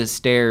up the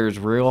stairs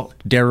real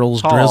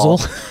Daryl's tall. Drizzle.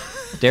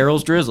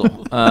 Daryl's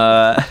Drizzle.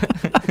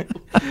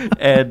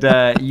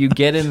 And you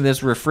get in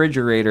this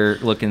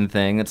refrigerator-looking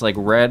thing. It's like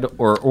red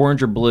or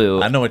orange or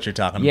blue. I know what you're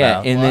talking Yeah,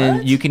 about. and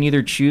then you can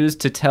either choose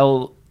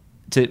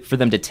for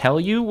them to tell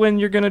you when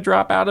you're going to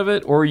drop out of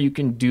it, or you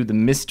can do the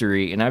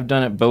mystery. And I've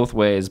done it both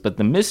ways, but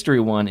the mystery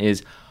one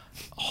is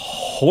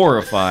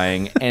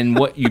horrifying. And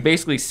what you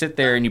basically sit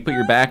there and you put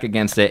your back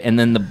against it, and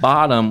then the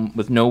bottom,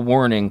 with no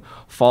warning,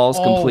 falls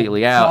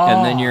completely out,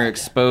 and then you're God.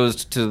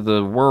 exposed to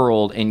the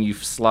world, and you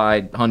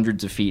slide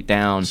hundreds of feet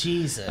down.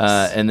 Jesus.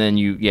 And then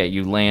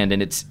you land,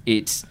 and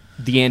it's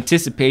the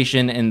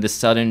anticipation and the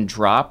sudden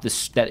drop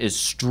that is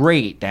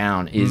straight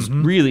down is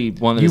really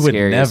one of the You would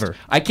scariest. never.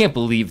 I can't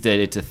believe that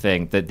it's a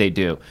thing that they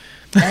do.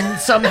 And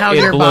somehow It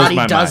your blows body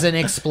my mind. doesn't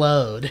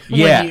explode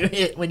Yeah.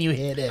 when you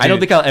hit it. I don't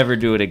think I'll ever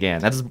do it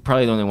again. That's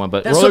probably the only one.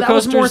 But so roller that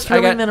was coasters, more I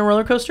thrilling got, than a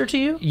roller coaster to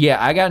you?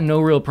 yeah, I got no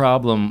real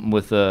problem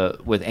with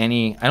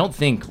any. I don't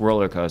think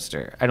roller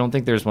coaster. I don't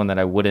think there's one that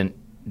I wouldn't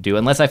do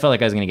unless I felt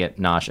like I was going to get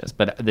nauseous.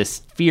 But this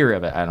fear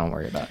of it, I don't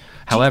worry about.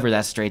 However,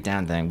 that straight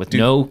down thing with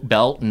no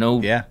belt,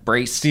 no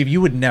brace. Steve, you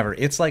would never.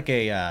 It's like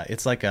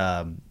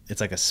a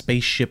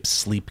spaceship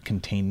sleep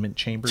containment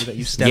chamber that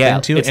you step yeah,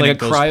 into. it's and like it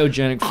a goes-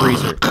 cryogenic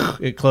freezer.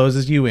 It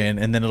closes you in,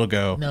 and then it'll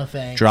go. No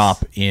thanks.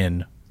 Drop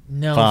in.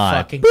 No 5,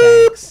 fucking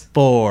thanks.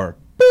 4,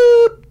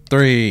 boop,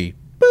 3.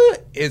 Boop.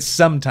 It's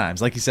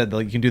sometimes, like you said,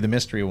 like you can do the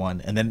mystery one,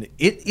 and then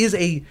it is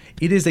a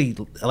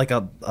like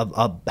a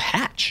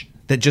hatch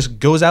that just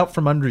goes out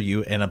from under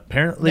you, and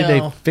apparently No.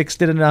 they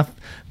fixed it enough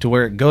to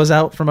where it goes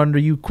out from under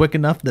you quick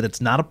enough that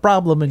it's not a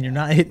problem, and you're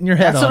not hitting your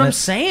head That's on what it. I'm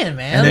saying,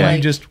 man. And then like,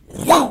 you just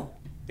whoa,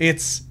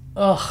 it's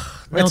ugh,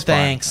 no it's fun.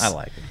 thanks. I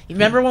like it. You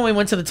remember when we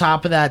went to the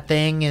top of that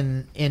thing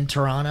in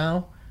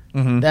Toronto?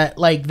 Mm-hmm.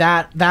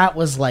 That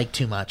was like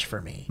too much for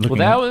me. Well,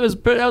 that was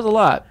a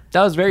lot.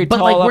 That was very But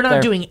tall. like we're up not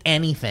there. doing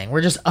anything.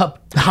 We're just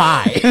up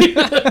high,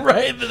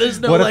 right? There's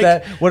no What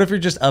like. if you're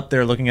just up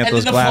there looking at And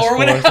those then the glass floor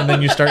went floors, and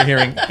then you start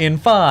hearing in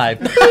 5,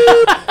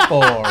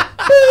 4.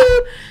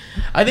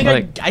 I think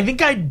Like- I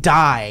think I'd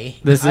die.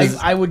 This is-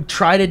 I would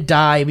try to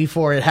die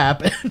before it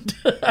happened.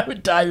 I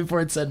would die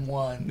before it said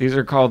 1. These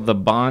are called the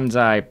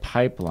bonsai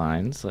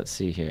pipelines. Let's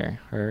see here.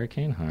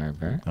 Hurricane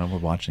Harbor. Oh, we're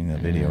watching that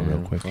video real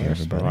Of quick here, course,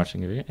 we're everybody.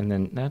 watching a video. And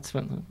then that's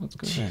what. Let's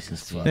go back and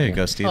see. There you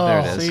go, Steve. There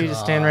Oh, it So is. you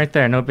just stand right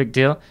there, no big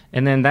deal.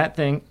 And then that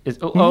thing is.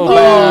 Oh,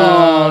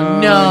 Oh,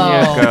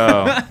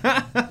 no!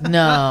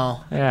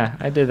 No. Yeah,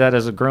 I did that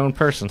as a grown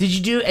person. Did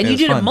you do? And It you was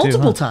did it fun, too,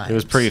 multiple huh? times. It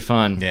was pretty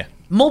fun. Yeah,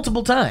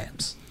 multiple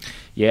times.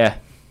 Yeah,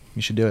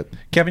 you should do it.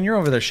 Kevin, you're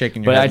over there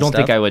shaking your but head. I and don't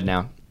think stuff. I would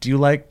now. Do you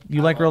like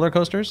roller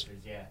coasters?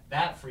 Yeah,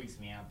 that freaks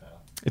me out though.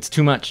 It's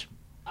too much.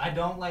 I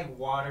don't like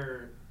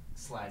water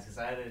slides because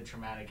I had a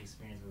traumatic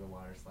experience with a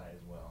water slide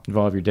as well.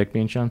 Involve your dick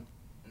being shown.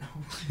 No.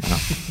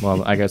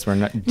 Well, I guess we're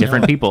not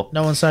different people.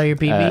 No one saw your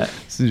PB.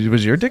 So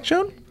was your dick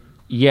shown?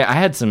 Yeah, I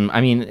had some. I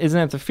mean, isn't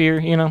that the fear?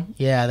 You know,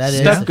 Yeah, that is.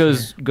 stuff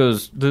the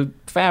goes. The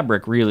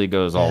fabric really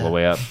goes all Yeah. the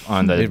way up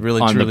on the It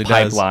really on truly the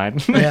does. pipeline.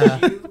 Yeah.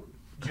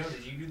 Joe,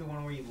 did you do the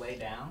one where you lay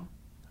down?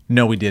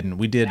 No, we didn't.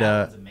 We did.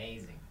 That was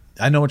amazing.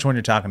 I know which one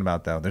you're talking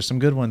about, though. There's some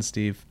good ones,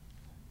 Steve.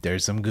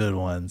 There's some good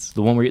ones.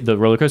 The one where the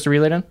roller coaster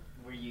relay on?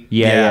 Where you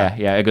Yeah.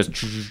 It goes.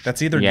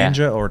 That's either Yeah.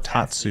 Ninja or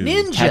Tatsu.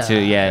 Ninja. Tattoo.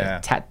 Yeah.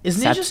 Is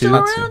Ninja Tattoo. still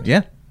Tatsu. around?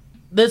 Yeah,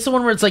 That's the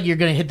one where it's like you're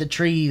gonna hit the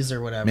trees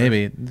or whatever.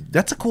 maybe.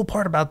 That's a cool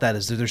part about that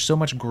is that there's so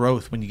much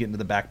growth when you get into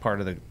the back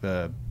part of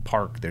the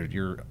park. There,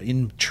 you're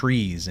in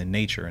trees and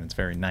nature, and it's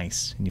very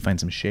nice. And you find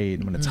some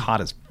shade when it's hot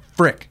as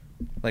frick,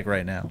 like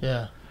right now.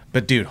 Yeah.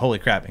 But dude, holy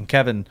crap! And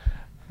Kevin,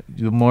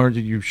 the more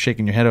you're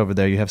shaking your head over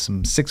there, you have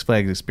some Six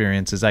Flags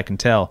experiences. I can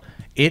tell.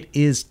 It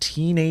is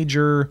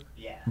teenager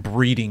Yes.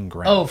 breeding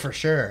ground. Oh, for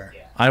sure.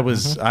 I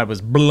was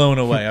blown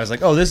away. I was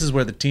like, oh, this is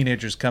where the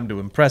teenagers come to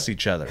impress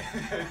each other.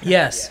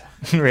 Yes.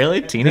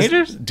 Really?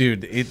 Teenagers?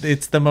 Dude,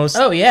 it's the most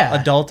Oh, yeah.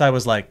 adult. I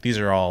was like, these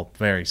are all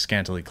very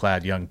scantily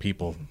clad young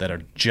people that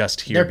are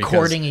just here They're because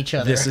courting each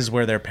other. This is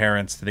where their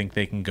parents think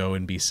they can go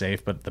and be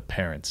safe, but the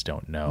parents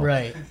don't know.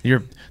 Right.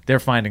 They're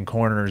finding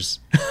corners.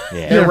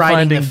 Yeah. They're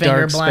riding the finding finger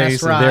dark blast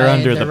spaces. ride. They're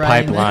under They're the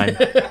riding pipeline.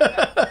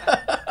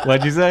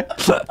 What'd you say?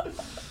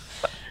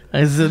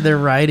 I said they're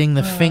riding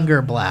the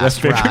finger blast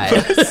finger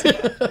ride.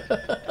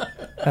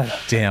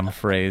 Damn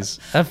phrase.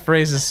 That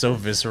phrase is so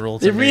visceral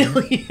to It me.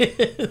 really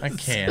is. I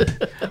can't.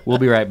 We'll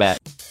be right back.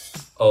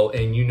 Oh,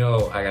 and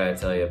I gotta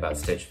tell you about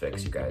Stitch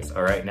Fix, you guys.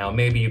 All right, now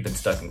maybe you've been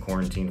stuck in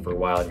quarantine for a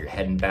while and you're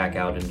heading back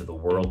out into the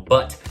world,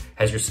 but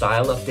has your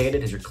style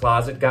updated? Has your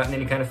closet gotten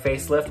any kind of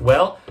facelift?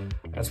 Well,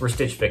 that's where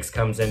Stitch Fix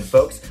comes in,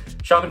 folks.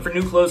 Shopping for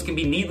new clothes can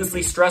be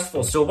needlessly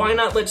stressful, so why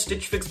not let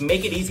Stitch Fix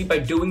make it easy by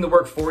doing the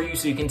work for you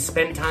so you can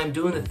spend time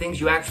doing the things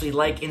you actually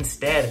like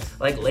instead,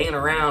 like laying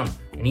around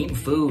and eating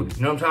food.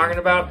 You know what I'm talking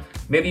about?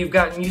 Maybe you've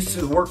gotten used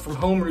to the work from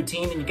home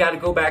routine and you gotta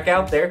go back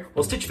out there.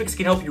 Well, Stitch Fix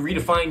can help you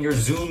redefine your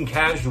Zoom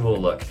casual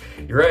look.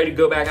 You're ready to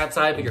go back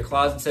outside, but your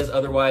closet says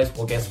otherwise?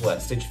 Well, guess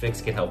what? Stitch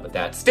Fix can help with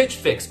that. Stitch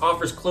Fix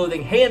offers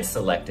clothing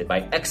hand-selected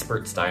by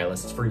expert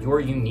stylists for your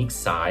unique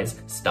size,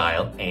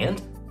 style,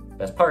 and,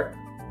 best part,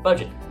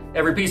 budget.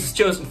 Every piece is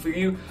chosen for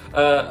you,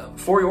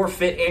 for your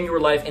fit and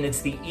your life, and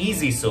it's the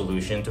easy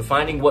solution to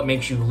finding what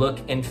makes you look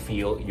and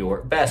feel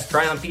your best.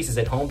 Try on pieces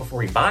at home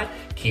before you buy,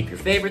 keep your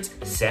favorites,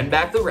 send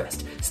back the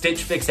rest.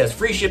 Stitch Fix has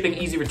free shipping,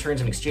 easy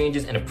returns and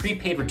exchanges, and a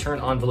prepaid return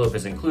envelope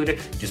is included.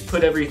 You just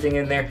put everything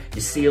in there,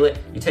 you seal it,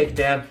 you take it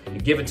down, you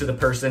give it to the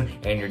person,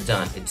 and you're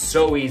done. It's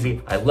so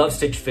easy. I love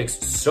Stitch Fix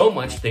so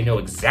much. They know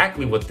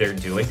exactly what they're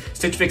doing.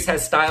 Stitch Fix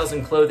has styles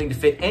and clothing to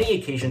fit any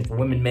occasion for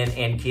women, men,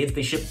 and kids.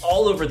 They ship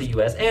all over the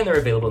US, and they're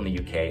available in the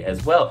UK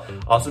as well.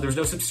 Also, there's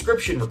no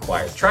subscription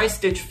required. Try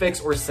Stitch Fix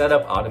or set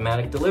up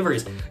automatic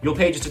deliveries. You'll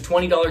pay just a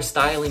 $20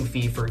 styling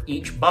fee for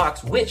each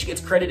box, which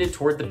gets credited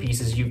toward the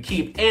pieces you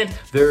keep, and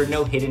there are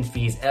no hidden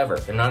fees ever.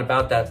 They're not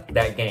about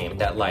that game,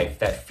 that life,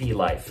 that fee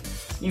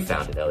life. You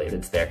found it, Elliot.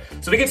 It's there.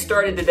 So to get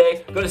started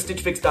today, go to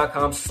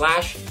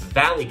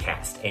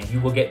stitchfix.com/valleycast, and you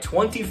will get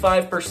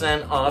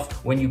 25%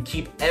 off when you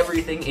keep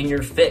everything in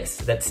your fix.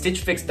 That's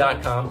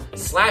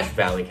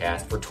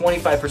stitchfix.com/valleycast for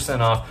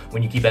 25% off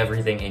when you keep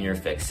everything in your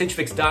fix.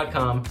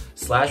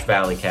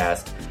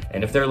 stitchfix.com/valleycast.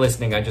 And if they're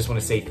listening, I just want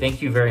to say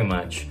thank you very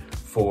much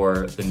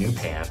for the new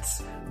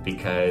pants,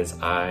 because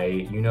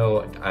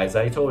as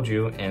I told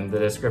you in the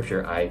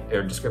descriptor,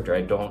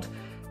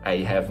 I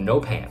have no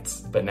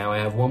pants, but now I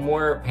have one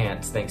more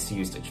pants thanks to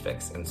you, Stitch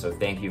Fix. And so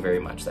thank you very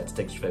much. That's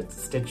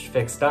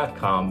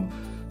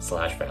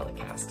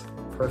stitchfix.com/valleycast.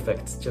 Perfect.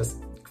 It's just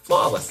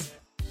flawless.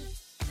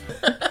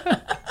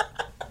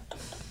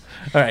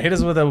 All right, hit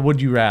us with a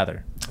would you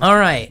rather. All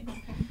right.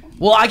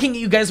 Well,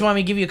 you guys want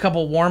me to give you a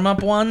couple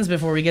warm-up ones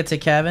before we get to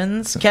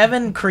Kevin's?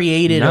 Kevin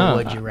created a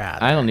would you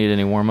rather. I don't need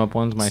any warm-up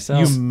ones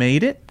myself. You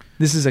made it?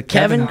 This is a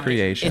Kevin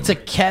creation. It's a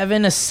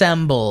Kevin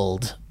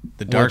assembled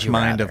The Dark would you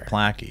Mind rather. of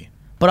Placky.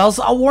 But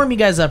I'll warm you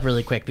guys up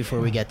really quick before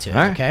we get to it,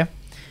 All right. okay?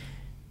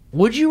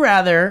 Would you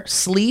rather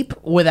sleep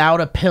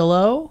without a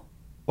pillow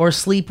or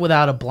sleep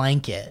without a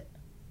blanket?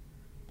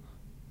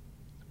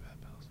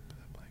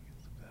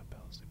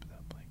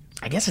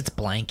 I guess it's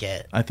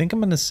blanket. I think I'm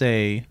going to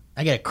say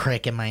I get a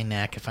crick in my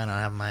neck if I don't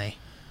have my...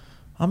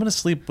 I'm going to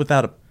sleep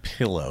without a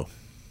pillow.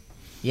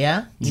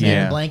 Yeah? You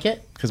Yeah. need a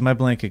blanket? Because my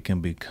blanket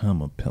can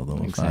become a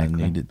pillow if I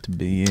need it to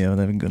be. Yeah,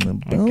 whatever gonna.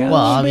 Well,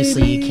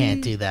 obviously you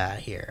can't do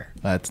that here.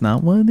 That's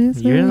not what it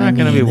is. You're not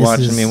going to be this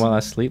watching is- me while I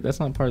sleep. That's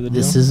not part of the deal.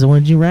 This is a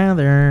would you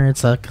rather.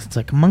 It's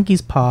like a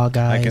monkey's paw,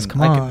 guys. Come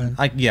on.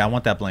 Yeah, I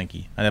want that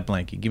blankie. That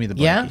blankie. Give me the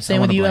blankie. Yeah? I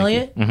Same want with a you, blankie.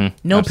 Elliot? Mm-hmm.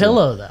 No Absolutely.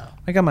 pillow, though.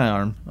 I got my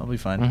arm. I'll be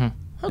fine.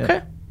 Mm-hmm.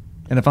 Okay.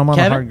 And if I'm on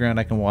Kevin? the hard ground,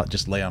 I can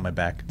just lay on my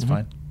back. It's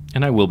fine.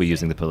 And I will be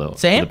using the pillow.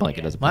 Same? The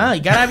blanket as a Wow, pillow.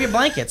 you gotta have your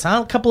blankets,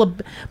 huh?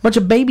 bunch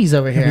of babies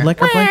over here. we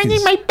like our I blankets.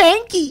 need my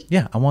banky.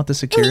 Yeah, I want the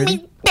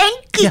security.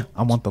 Banky. Yeah,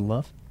 I want the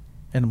love.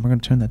 And we're gonna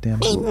turn that damn.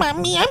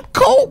 Mommy, I'm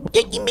cold.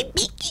 Give me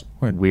banky.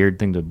 Weird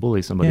thing to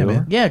bully somebody Yeah, over.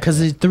 man. Yeah,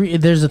 because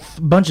there's a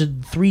bunch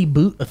of three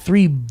boobs.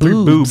 Three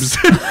boobs.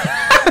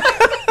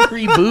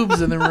 Three boobs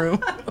in the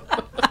room.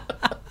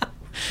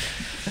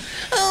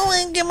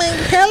 Oh, give me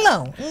a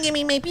pillow. Give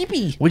me my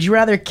pee-pee. Would you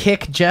rather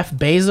kick Jeff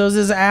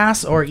Bezos'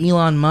 ass or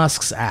Elon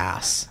Musk's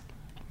ass?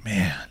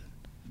 Man,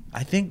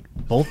 I think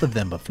both of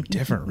them, but for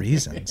different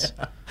reasons.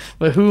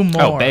 But who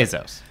more? Oh,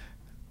 Bezos.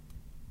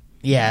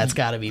 Yeah, it's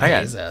got to be I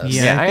got- Bezos.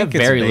 Yeah, I have think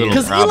it's very Bezos. little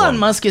Because problem. Elon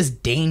Musk is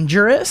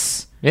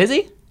dangerous. Is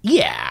he?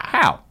 Yeah.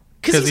 How?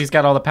 'Cause Because he's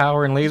got all the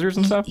power and lasers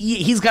and stuff?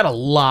 He's got a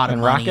lot of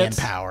And money rockets?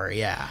 and power,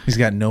 yeah. He's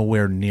got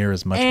nowhere near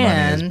as much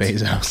And- money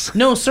as Bezos.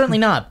 No, certainly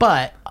not.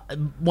 But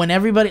when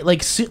everybody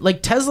like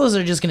Teslas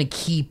are just gonna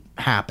keep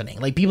happening.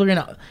 Like people are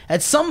gonna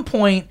at some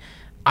point.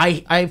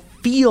 I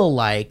feel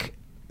like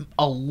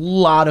a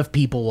lot of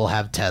people will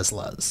have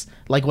Teslas.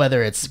 Like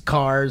whether it's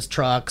cars,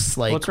 trucks,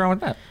 like What's wrong with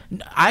that?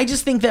 I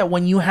just think that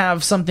when you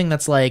have something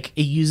that's like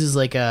it uses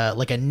like a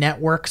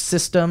network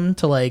system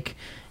to like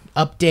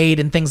update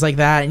and things like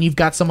that, and you've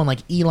got someone like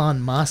Elon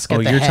Musk at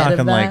the you're head talking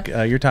of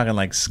that. you're talking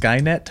like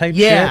Skynet type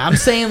shit. Yeah, I'm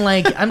saying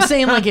like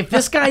if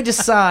this guy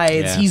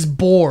decides Yeah. he's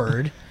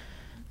bored,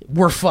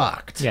 we're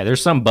fucked. Yeah,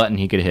 there's some button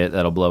he could hit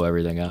that'll blow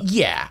everything up.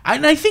 Yeah,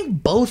 and I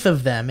think both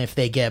of them, if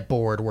they get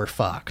bored, we're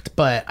fucked.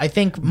 But I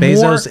think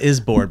Bezos more, is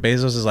bored.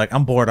 Bezos is like,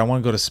 I'm bored. I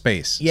want to go to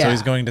space. Yeah. So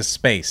he's going to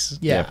space.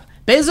 yeah.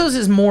 Bezos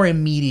is more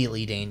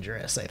immediately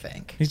dangerous, I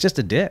think. He's just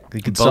a dick.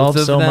 He could Both solve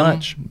of so them-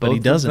 much, but he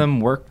both doesn't. of them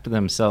worked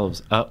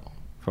themselves up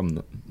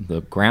from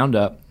the ground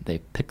up. They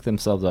picked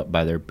themselves up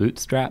by their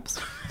bootstraps.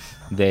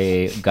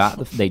 They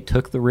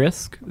took the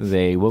risk.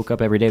 They woke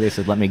up every day. They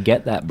said, "Let me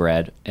get that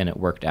bread," and it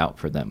worked out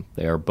for them.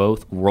 They are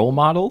both role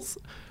models.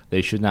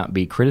 They should not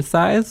be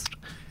criticized.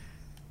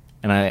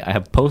 And I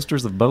have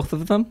posters of both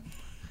of them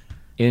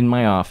in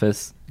my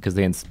office because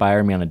they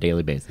inspire me on a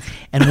daily basis.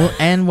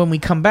 And when we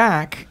come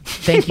back,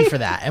 thank you for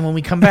that. And when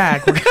we come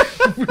back,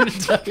 we're going to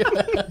talk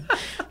about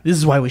this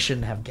is why we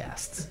shouldn't have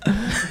guests.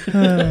 All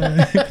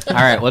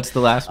right, what's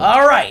the last one?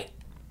 All right.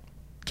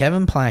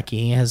 Kevin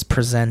Plackey has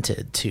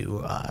presented to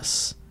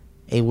us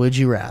a Would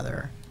You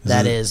Rather.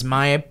 That is,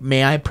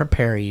 may I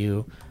prepare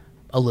you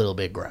a little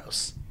bit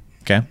gross.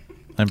 Okay.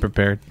 I'm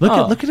prepared.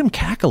 Look at him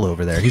cackle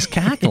over there. He's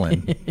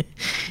cackling.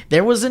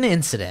 There was an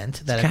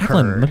incident that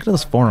Cackling. occurred. Look at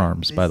those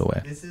forearms, by the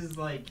way. This is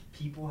like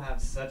people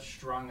have such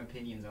strong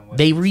opinions on what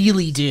They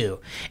really do.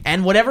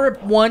 And whatever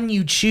one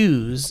you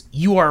choose,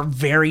 you are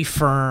very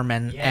firm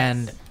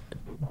and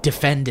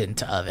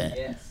defendant of it.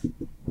 Yes.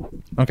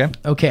 Okay.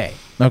 Okay.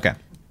 Okay.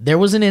 There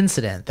was an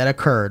incident that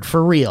occurred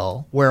for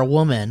real where a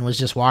woman was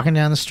just walking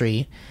down the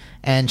street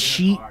and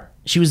she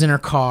was in her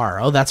car.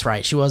 Oh, that's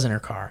right. She was in her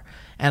car.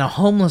 And a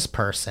homeless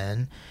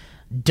person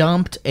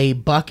dumped a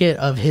bucket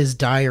of his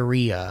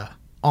diarrhea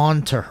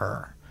onto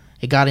her.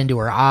 It got into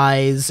her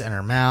eyes and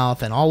her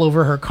mouth and all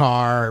over her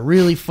car. It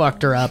really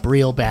fucked her up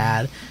real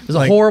bad. It was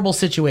a horrible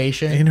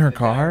situation. In her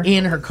car?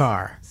 In her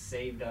car.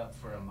 Saved up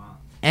for a month.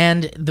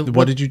 And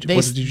What did you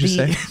just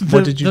say?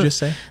 What did you just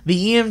say?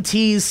 The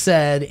EMTs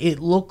said it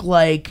looked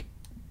like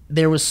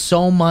there was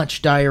so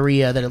much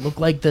diarrhea that it looked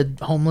like the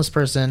homeless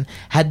person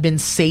had been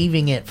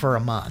saving it for a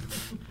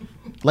month.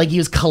 Like he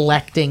was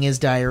collecting his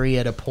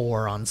diarrhea to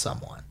pour on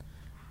someone.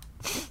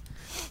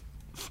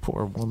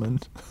 Poor woman.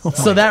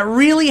 So that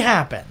really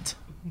happened.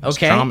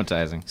 Okay.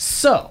 Traumatizing.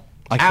 So,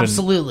 couldn't-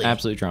 absolutely.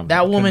 absolutely traumatized.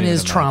 That woman Couldn't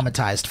is even imagine.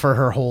 traumatized for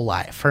her whole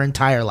life, her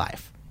entire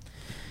life.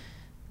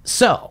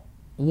 So,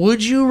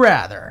 would you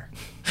rather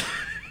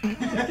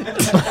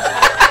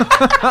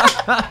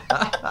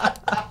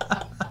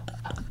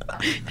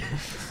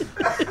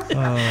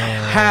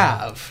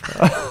have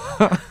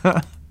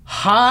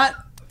hot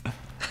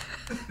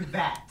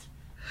That.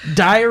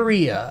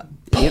 diarrhea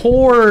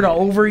poured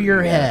over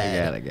your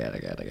head? I got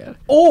it.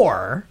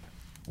 Or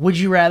would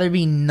you rather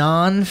be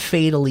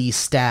non-fatally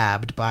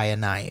stabbed by a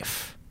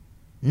knife?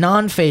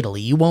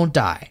 Non-fatally, you won't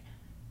die.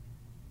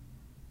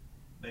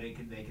 But they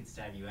could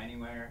stab you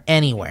anywhere.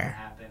 Anywhere.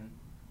 Happen.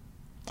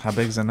 How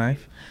big's a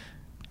knife?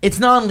 It's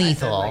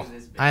non-lethal. I said like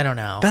this big. I don't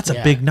know. That's a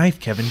Yeah. big knife,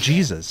 Kevin.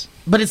 Jesus.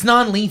 But it's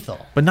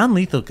non-lethal. But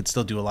non-lethal could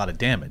still do a lot of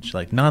damage.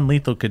 Like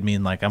non-lethal could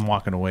mean like I'm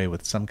walking away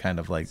with some kind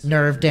of like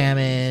Nerve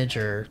damage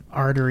or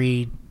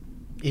artery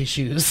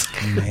issues.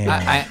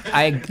 man.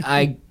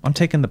 I'm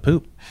taking the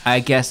poop. I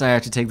guess I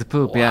have to take the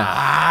poop. Yeah.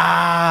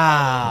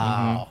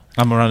 Wow.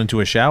 I'm gonna run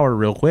into a shower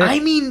real quick. I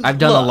mean, I've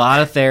done a look, lot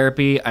of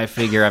therapy. I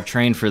figure I've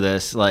trained for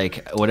this.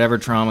 Like whatever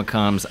trauma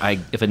comes,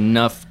 if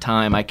enough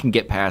time, I can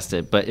get past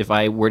it. But if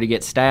I were to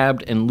get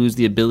stabbed and lose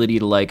the ability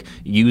to like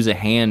use a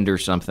hand or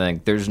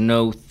something, there's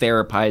no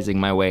therapizing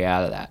my way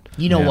out of that.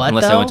 You know what,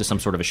 Unless though? I went to some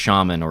sort of a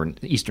shaman or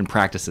Eastern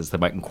practices that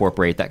might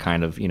incorporate that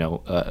kind of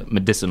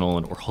medicinal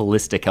or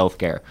holistic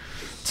healthcare.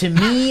 To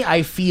me,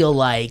 I feel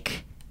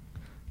like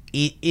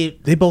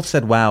it They both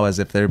said wow as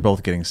if they're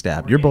both getting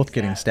stabbed. You're both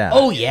getting stabbed.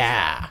 oh,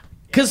 yeah.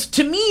 Because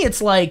to me,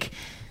 it's like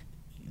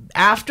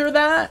after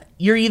that,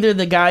 you're either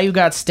the guy who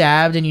got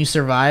stabbed and you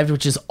survived,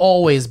 which is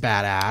always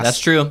badass. That's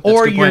true. That's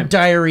or a good you're point.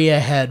 diarrhea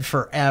head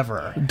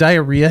forever.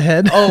 Diarrhea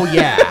head. Oh,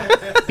 yeah.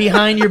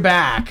 Behind your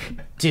back.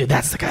 Dude,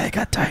 that's the guy that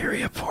got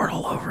diarrhea poured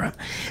all over him.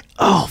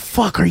 Oh,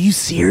 fuck. Are you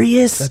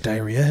serious? That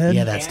diarrhea head.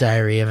 Yeah, that's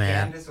diarrhea,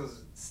 man. Candace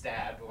was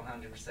stabbed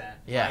 100%.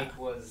 Yeah. Mike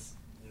was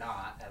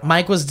not at all.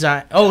 Mike was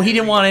Oh, he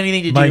didn't want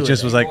anything to do Mike with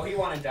just it. was like, Well, he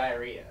wanted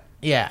diarrhea.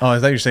 Yeah. oh, I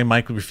thought you were saying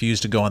Mike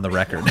refused to go on the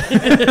record.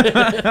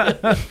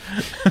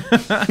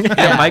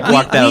 Yeah, Mike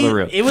walked out of the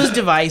room. It was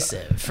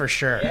divisive, for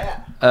sure.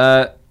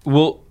 Yeah.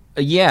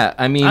 Yeah,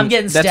 I mean, I'm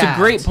getting that's stabbed.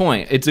 a great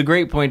point. It's a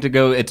great point to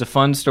go. It's a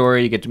fun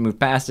story. You get to move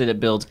past it.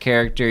 It builds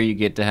character. You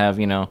get to have,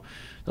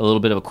 a little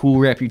bit of a cool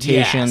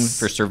reputation Yes.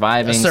 for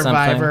surviving A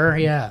survivor,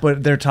 something. yeah.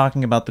 But they're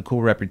talking about the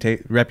cool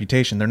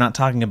reputation. They're not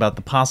talking about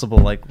the possible,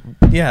 like,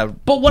 yeah.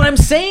 But what I'm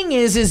saying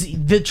is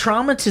the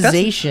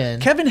traumatization.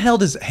 Kevin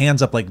held his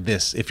hands up like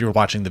this. If you're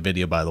watching the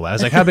video, by the way, I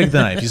was like, "How big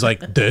the knife?" He's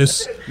like,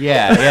 "This."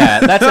 Yeah,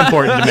 that's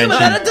important to mention.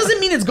 That doesn't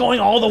mean it's going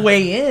all the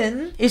way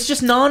in. It's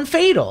just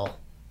non-fatal.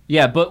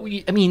 Yeah, but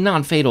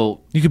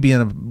non-fatal. You could be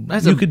in a.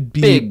 That's you a could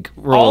be big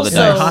roll of the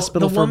Also, in a dice.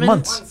 hospital the for woman-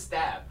 months. One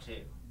stab too.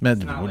 Man,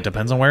 It's not it like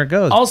depends on where it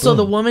goes. Also,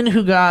 the Boom. woman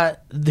who had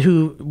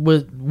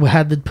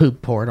the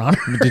poop poured on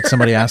her. Did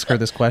somebody ask her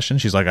this question?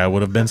 She's like, "I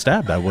would have been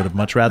stabbed. I would have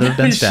much rather have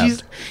been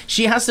stabbed."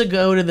 She has to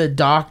go to the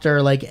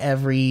doctor like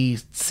every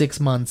 6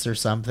 months or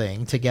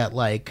something to get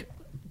like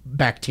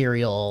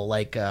bacterial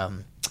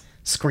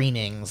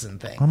screenings and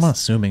things. I'm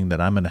assuming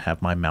that I'm going to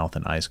have my mouth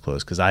and eyes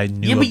closed because I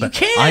knew. Yeah, but you about,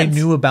 can't. I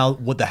knew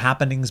about what the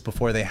happenings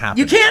before they happened.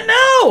 You can't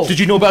know. Did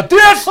you know about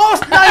this?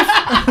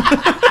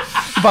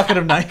 bucket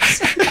of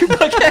knives.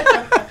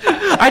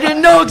 I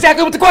didn't know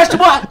exactly what the question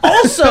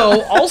was.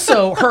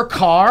 Also, her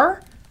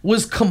car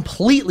was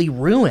completely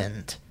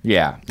ruined.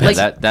 Yeah, Like-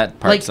 that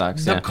part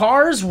sucks. The Yeah.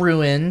 car's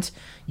ruined.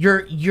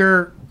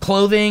 Your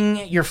clothing,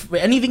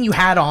 anything you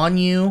had on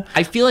you.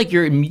 I feel like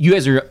you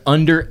guys are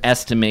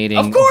underestimating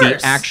Of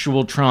course. the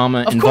actual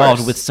trauma Of involved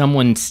course. with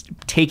someone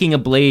taking a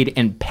blade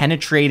and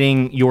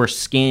penetrating your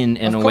skin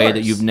in Of a way that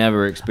course. you've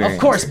never experienced.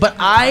 Of course, but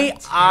I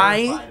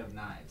Terrified of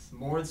knives,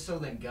 more so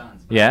than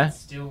guns. But Yeah? I'd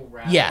still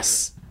rather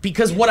yes,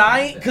 because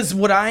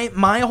It's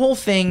my whole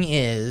thing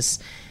is,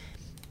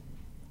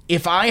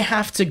 if I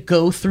have to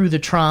go through the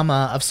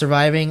trauma of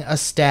surviving a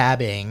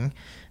stabbing,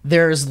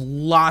 there's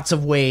lots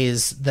of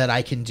ways that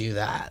I can do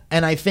that.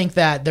 And I think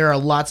that there are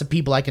lots of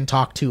people I can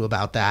talk to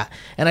about that.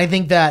 And I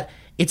think that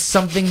it's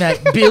something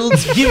that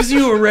gives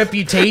you a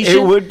reputation.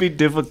 It would be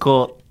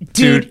difficult,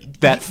 Dude,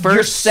 that you're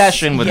first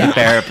session with yeah. the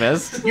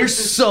therapist. You're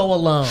so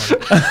alone.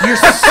 You're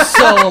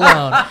so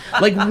alone.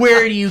 Like,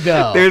 where do you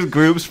go? There's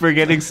groups for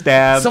getting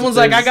stabbed. Someone's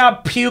like, I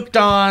got puked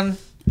on.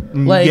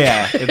 Like,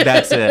 yeah,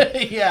 that's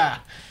it. yeah.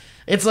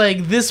 It's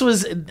like, this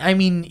was, I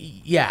mean,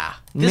 yeah.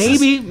 This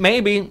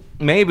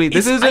Maybe.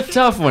 This is a I-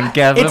 tough one,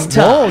 Kevin. It's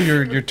tough. Whoa,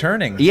 you're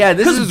turning. Yeah,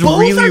 this Because is both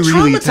really, are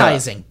really tough.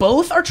 traumatizing.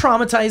 Both are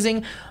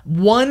traumatizing.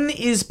 One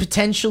is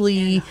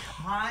potentially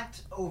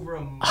hot over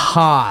a month.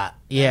 hot.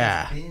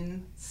 Yeah.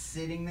 Been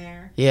sitting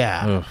there.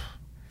 Yeah. Ugh.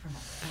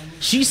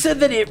 She said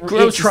that it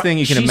Grossest thing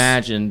you can she's-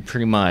 imagine,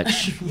 pretty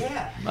much.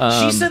 Yeah.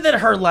 She said that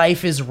her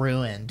life is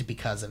ruined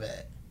because of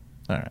it.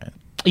 All right.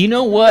 You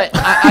know what?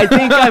 I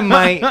think I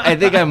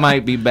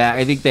might be back.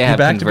 I think they have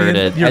back to being-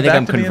 converted. you're I think back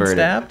I'm to being converted.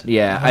 stabbed?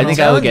 Yeah, I I'm think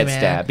I would telling you, get man.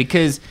 stabbed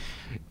because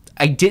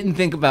I didn't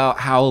think about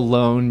how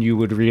alone you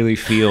would really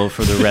feel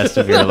for the rest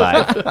of your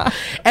life.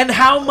 And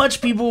how much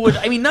people would,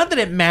 I mean, not that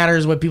it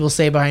matters what people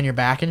say behind your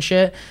back and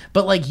shit,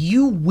 but like,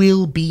 you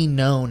will be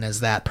known as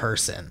that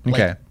person. Like,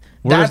 Okay.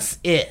 that's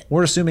it.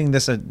 We're assuming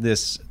this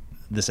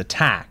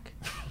attack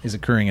is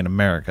occurring in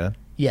America.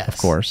 Yes. Of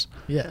course.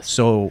 Yes.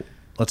 So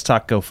let's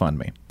talk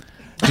GoFundMe.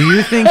 Do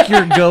you think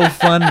your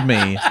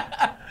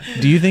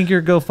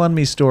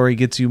GoFundMe story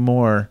gets you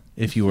more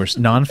if you were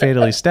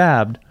non-fatally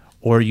stabbed,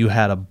 or you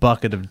had a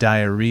bucket of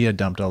diarrhea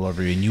dumped all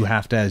over you, and you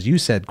have to, as you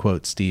said,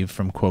 quote Steve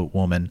from quote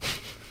woman,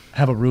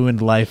 have a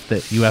ruined life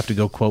that you have to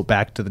go quote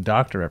back to the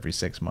doctor every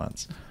 6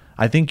 months?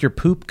 I think your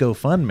poop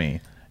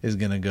GoFundMe is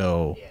gonna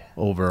go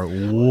over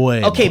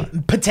way. Okay, more.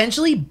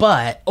 potentially,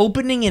 but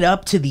opening it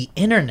up to the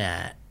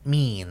internet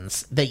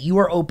means that you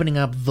are opening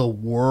up the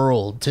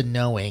world to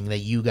knowing that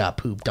you got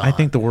pooped on. I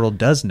think the world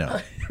does know.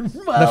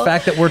 Well, the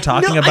fact that we're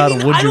talking no, about I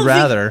mean, a would I you don't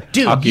rather. think,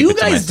 dude, I'll keep you it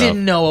to guys myself.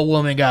 didn't know a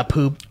woman got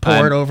poop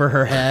poured over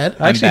her head.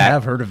 I actually back.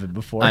 have heard of it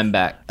before. I'm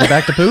back. You're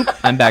back to poop?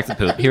 I'm back to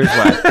poop. Here's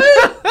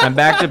why. I'm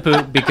back to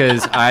poop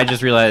because I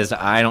just realized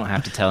I don't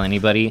have to tell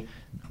anybody,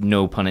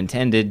 no pun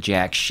intended,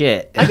 jack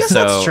shit. I guess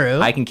so that's true.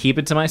 I can keep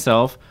it to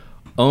myself,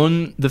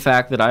 own the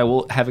fact that I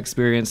will have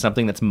experienced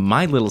something that's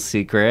my little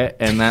secret,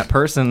 and that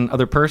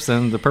other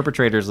person, the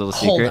perpetrator's little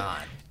Hold secret. on.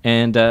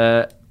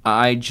 And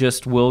I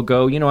just will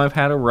go, I've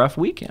had a rough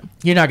weekend.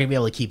 You're not going to be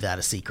able to keep that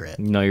a secret.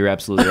 No, you're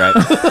absolutely right.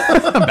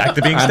 I'm back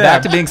to being I'm stabbed.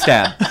 back to being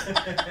stabbed.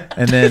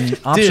 And then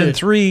option Dude.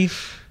 3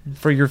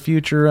 for your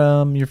future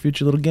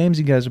little games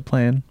you guys are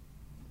playing: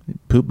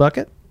 poop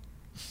bucket,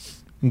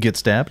 and get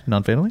stabbed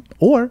non-fatally,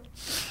 or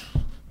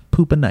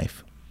poop a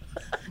knife.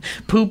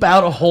 Poop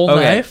out a whole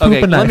Okay, knife. okay.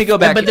 a Let knife. me go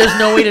back. But there's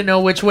no way to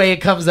know which way it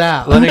comes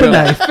out. Let me Poop a go.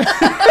 knife.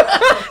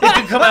 It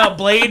could come out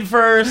blade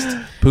first,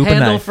 Poop a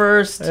handle knife.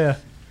 first. Yeah.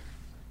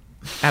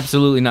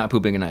 Absolutely not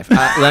pooping a knife.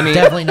 Let me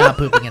Definitely not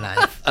pooping a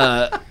knife.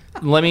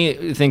 let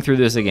me think through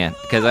this again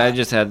because I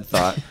just had the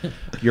thought.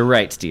 You're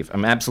right, Steve.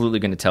 I'm absolutely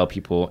going to tell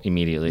people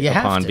immediately You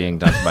have upon to. being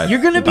dumped by.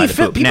 You're gonna by be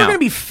the poop. people Now, are gonna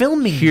be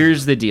filming.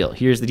 Here's the deal.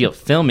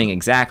 Filming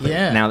exactly.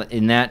 Yeah. Now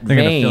in that They're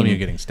vein, gonna film you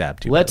getting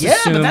stabbed too. let's Yeah,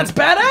 assume but that's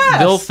badass.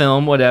 They'll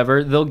film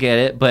whatever. They'll get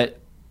it. But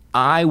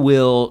I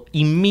will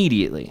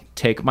immediately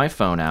take my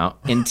phone out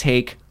and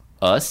take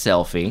a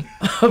selfie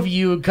of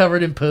you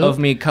covered in poop of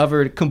me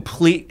covered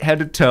complete head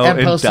to toe and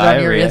in post it on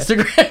your diarrhea,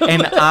 Instagram.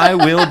 and I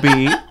will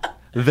be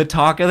the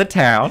talk of the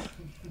town.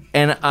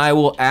 and I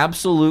will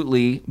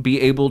absolutely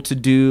be able to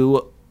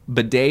do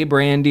bidet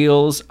brand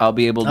deals. I'll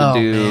be able to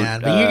do.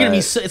 Man, but you're gonna be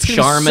it's gonna be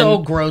Charmin, so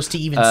gross to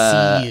even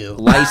see you.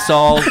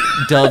 Lysol,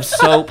 Dove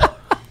soap.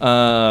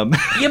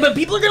 Yeah, but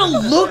people are gonna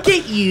look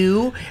at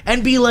you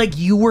and be like,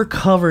 "You were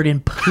covered in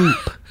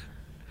poop,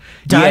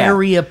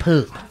 diarrhea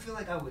poop." I feel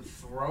like I would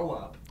throw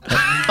up.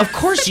 Of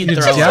course you'd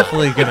You're throw up.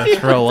 definitely gonna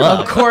throw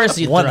up. Of course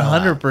you'd throw up.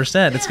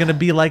 100%. It's gonna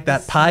be like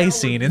that pie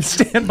scene in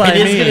Stand By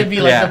It Me. is gonna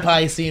be like Yeah. the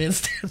pie scene in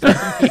Stand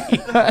By Me.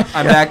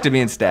 I'm back to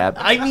being stabbed.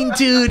 I mean,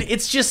 dude,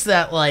 it's just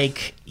that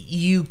like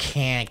you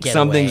can't get.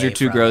 Some things away are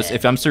too from gross. it.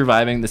 If I'm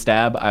surviving the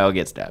stab, I'll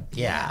get stabbed.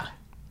 Yeah.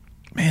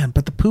 Man,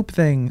 but the poop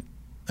thing,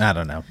 I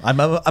don't know. I'm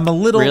a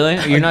little Really?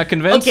 You're not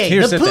convinced? Okay.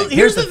 Here's the the poop, thing.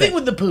 here's Here's the the thing thing.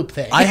 with the poop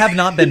thing. I have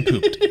not been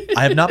pooped.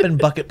 I have not been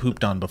bucket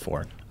pooped on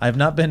before. I've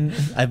not been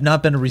a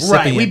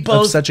recipient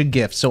both- of such a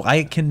gift. So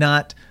I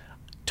cannot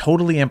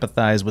totally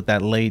empathize with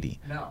that lady.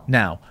 No.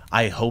 Now,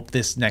 I hope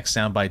this next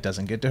soundbite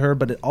doesn't get to her,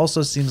 but it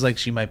also seems like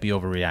she might be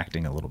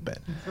overreacting a little bit.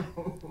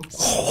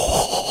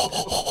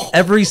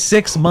 Every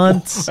 6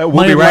 months, We'll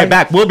my be right life-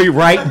 back. We'll be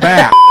right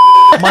back.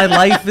 My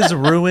life is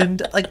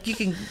ruined. Like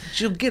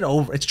she'll get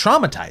over. It's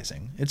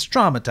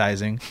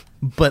traumatizing.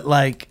 But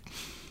like,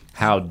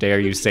 How dare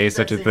you say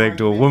such a thing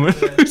to a woman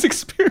who's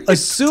experienced?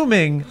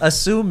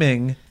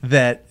 assuming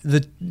that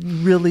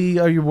really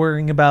are you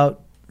worrying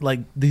about like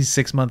these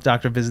 6-month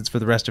doctor visits for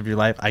the rest of your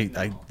life?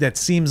 I that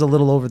seems a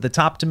little over the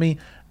top to me.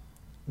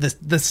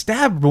 The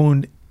stab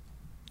wound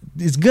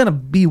is gonna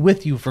be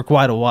with you for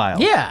quite a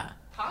while. yeah.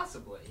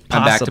 Possibly.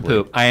 I'm back to Possibly.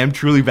 poop. I am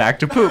truly back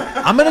to poop.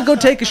 I'm gonna go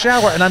take a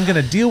shower and I'm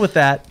gonna deal with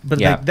that. But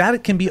Yeah. like that,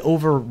 it can be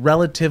over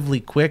relatively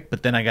quick.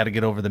 But then I got to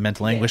get over the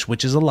mental anguish,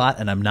 which is a lot.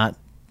 And I'm not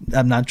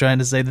trying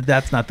to say that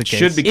that's not the case.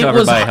 Should be It covered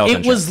was by health it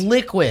insurance. was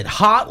liquid,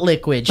 hot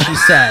liquid. She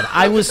said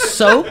I was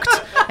soaked,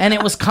 and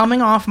it was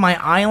coming off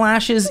my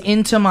eyelashes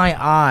into my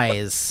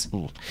eyes.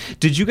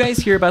 Did you guys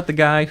hear about the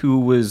guy who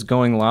was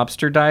going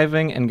lobster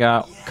diving and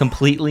got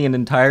completely and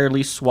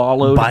entirely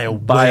swallowed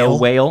By a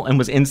whale and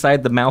was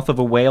inside the mouth of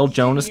a whale,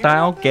 Jonah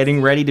style, getting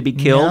ready to be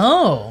killed?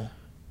 No,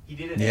 He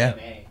did an Yeah.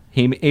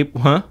 AMA.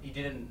 Huh? He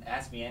didn't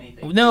ask me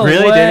anything. no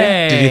Really, did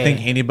way. it? Did you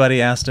think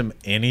anybody asked him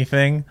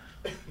anything,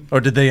 or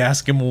did they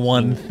ask him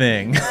one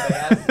thing?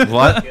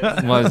 What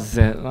was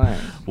it like?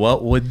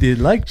 What would they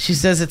like? She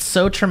says it's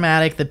so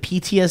traumatic. The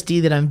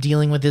PTSD that I'm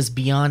dealing with is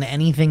beyond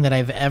anything that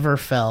I've ever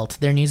felt.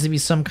 There needs to be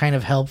some kind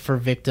of help for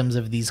victims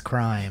of these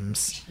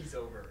crimes. He's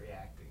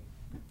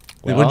overreacting.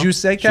 Wait, what'd you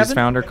say, She's Kevin?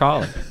 found her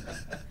calling.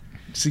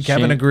 See,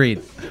 Kevin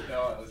agreed.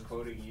 No, I was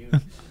quoting you.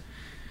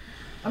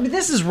 I mean,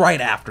 this is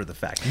right after the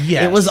fact.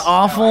 Yes. It was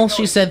awful,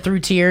 she said through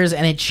tears,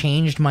 and it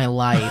changed my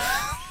life.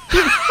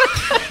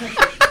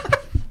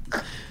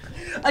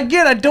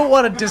 Again, I don't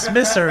want to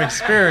dismiss her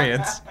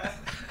experience.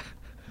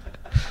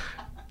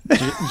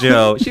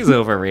 Joe, she's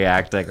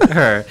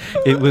overreacting.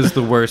 It was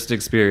the worst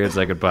experience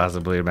I could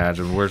possibly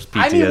imagine. Worst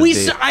PTSD. I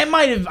mean, I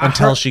might have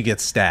Until she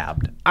gets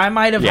stabbed. I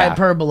might have Yeah.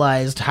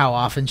 hyperbolized how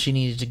often she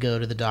needed to go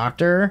to the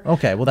doctor.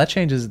 Okay, well, that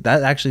changes.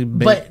 That actually.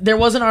 But there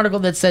was an article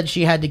that said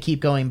she had to keep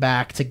going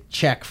back to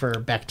check for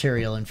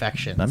bacterial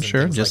infections. I'm and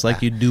sure, things just like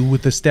that. you do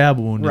with the stab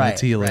wound Right, and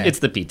it's healing. right. It's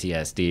the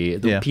PTSD.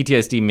 The Yeah.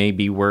 PTSD may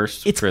be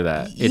worse It's- for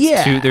that.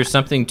 yeah. There's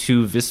something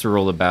too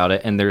visceral about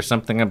it, and there's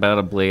something about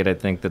a blade I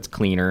think that's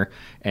cleaner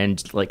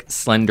and like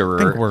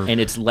slenderer, and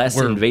it's less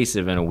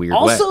invasive in a weird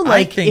Also, way.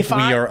 like, I think if we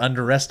I- are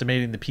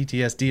underestimating the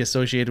PTSD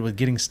associated with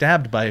getting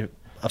stabbed by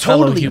a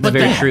fellow Totally, human. but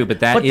Very the- true, but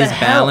that but the is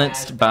hell-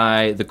 balanced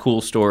by the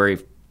cool story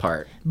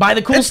part. By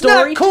the cool It's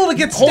story, not cool to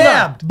get Hold on.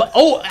 stabbed. But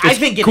I It's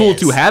think it cool is.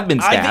 to have been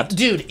I think- stabbed.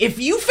 dude. If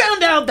you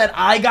found out that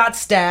I got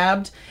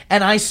stabbed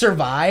and I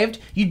survived,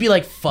 you'd be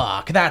like,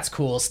 "Fuck, that's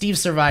cool." Steve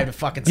survived a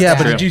fucking Yeah,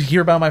 stab. but did you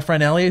hear about my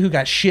friend Elliot who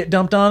got shit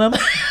dumped on him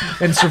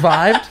and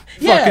survived?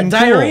 Yeah, Fucking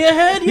diarrhea cool.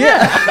 head.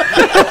 Yeah.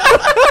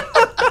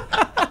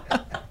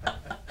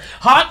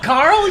 Hot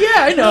Carl. Yeah,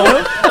 I know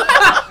him.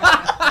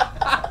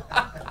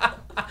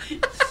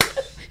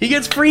 He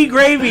gets free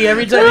gravy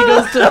every time he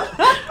goes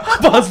to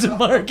Boston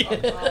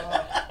Market.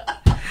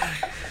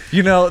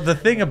 You know, the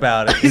thing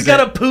about it He's is got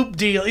that a poop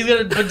deal. He's got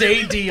a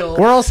bidet deal.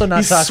 we're also not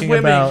He's talking swimming.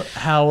 about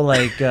how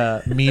like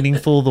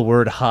meaningful the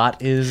word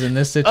hot is in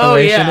this situation. Oh,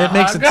 yeah. It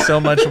makes it so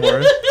much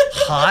worse.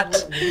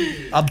 Hot,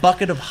 a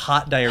bucket of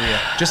hot diarrhea.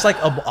 Just like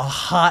a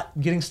hot,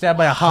 getting stabbed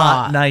by a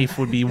hot Hot. knife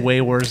would be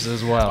way worse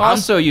as well.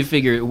 Also, you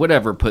figure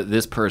whatever put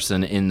this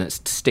person in this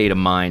state of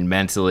mind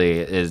mentally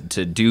is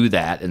to do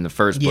that in the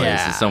first place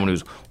Yeah. is someone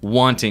who's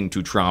wanting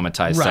to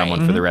traumatize Right.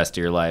 someone for the rest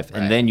of your life,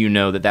 and then you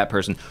know that that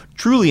person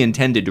truly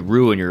intended to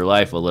ruin your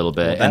life a little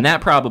bit, and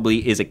that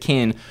probably is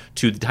akin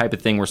to the type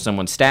of thing where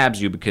someone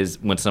stabs you, because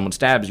when someone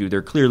stabs you,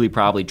 they're clearly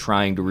probably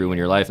trying to ruin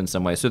your life in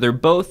some way. So they're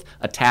both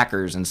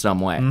attackers in some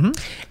way.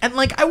 And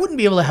like, I wouldn't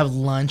be able to have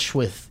lunch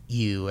with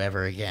you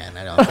ever again.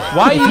 I don't think.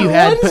 Why If you- you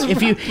had? what is-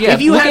 If you? Yeah,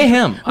 if you look had at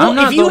him. I'm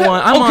not if you the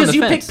one- I'm on because the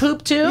you fence. pick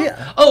poop too.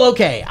 Yeah. Oh,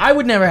 okay. I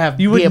would never have.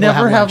 You would be able to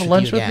never have lunch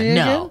lunch with with you me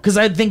again. again? No, because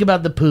I'd think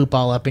about the poop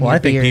all up in Well, your I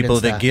think beard and people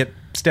that stuff. get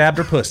stabbed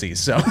are pussies.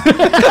 So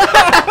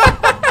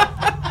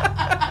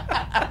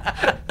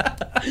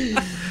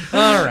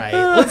All right,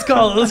 let's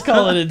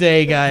call it a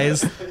day,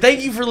 guys.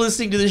 Thank you for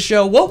listening to the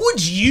show. What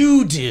would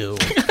you do,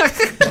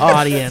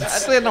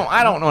 audience? I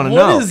don't want to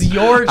know. What is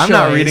your choice? I'm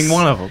not reading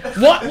one of them.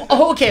 What?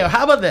 Oh, okay,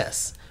 how about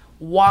this?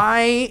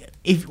 Why,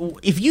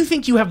 if you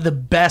think you have the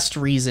best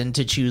reason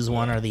to choose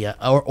one or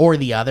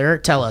the other,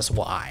 tell us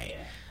why.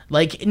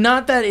 Like,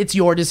 not that it's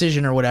your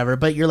decision or whatever,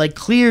 but you're like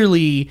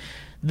clearly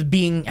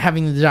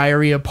having the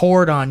diarrhea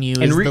poured on you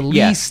is the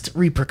least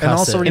repercussive. And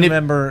also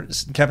remember,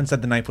 Kevin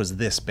said the knife was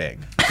this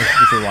big.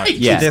 If you're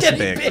watching, this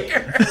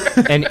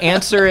big. And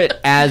answer it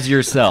as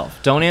yourself.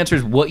 Don't answer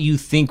what you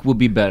think would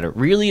be better.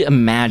 Really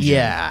imagine.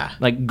 Yeah.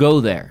 Like, go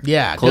there.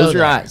 Yeah. Close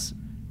your eyes.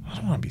 I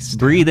don't want to be stabbed.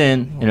 Breathe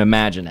in and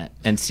imagine it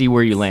and see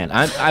where you land.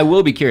 I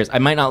will be curious. I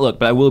might not look,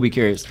 but I will be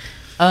curious.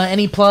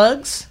 Any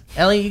plugs?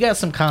 Ellie, you got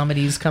some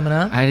comedies coming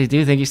up. I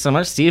do. Thank you so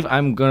much, Steve.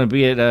 I'm going to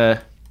be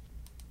at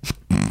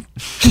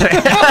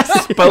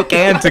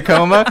Spokane,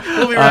 Tacoma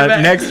We'll be right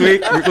back. next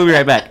week. We'll be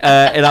right back.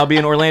 And I'll be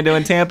in Orlando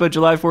and Tampa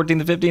July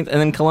 14th to 15th, and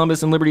then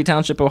Columbus and Liberty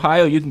Township,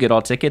 Ohio. You can get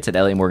all tickets at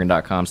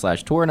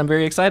elliotmorgan.com/tour, and I'm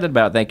very excited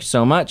about it. Thank you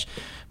so much.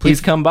 Please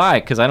come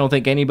by, because I don't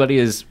think anybody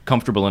is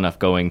comfortable enough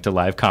going to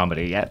live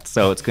comedy yet.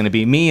 So it's going to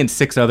be me and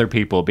 6 other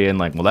people being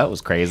like, well, that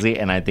was crazy,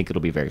 and I think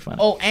it'll be very fun.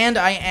 Oh, and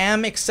I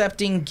am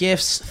accepting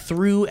gifts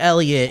through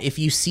Elliot if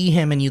you see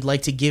him and you'd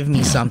like to give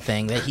me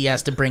something that he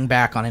has to bring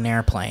back on an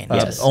airplane.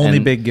 Yes. Only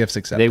and big gifts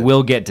accepted. They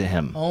will get to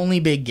him. Only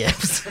big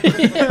gifts.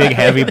 Big,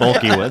 heavy,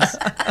 bulky ones.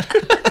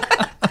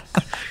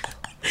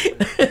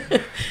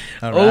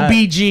 All right.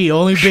 OBG,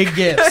 only big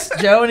gifts.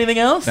 Joe, anything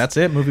else? That's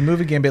it.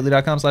 Movie game.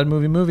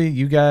 Bit.ly/movie.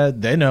 You guys,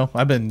 they know.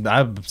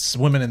 I'm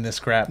swimming in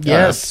this crap.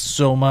 Yes.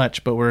 So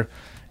much, but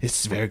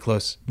it's very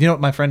close. You know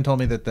what? My friend told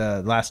me that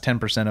the last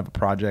 10% of a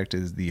project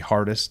is the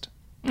hardest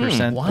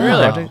percent wow. of a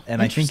project.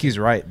 And I think he's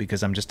right,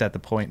 because I'm just at the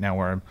point now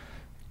where I'm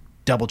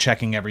double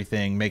checking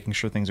everything, making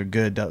sure things are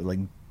good, like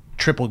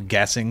triple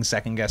guessing,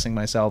 second guessing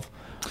myself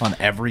on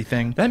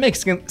everything. That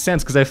makes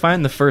sense, because I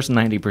find the first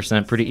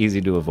 90% pretty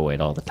easy to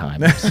avoid all the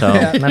time. So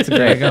that's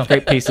a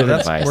great piece of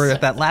advice. We're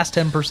at that last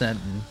 10% and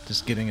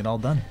just getting it all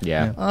done.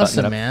 Yeah.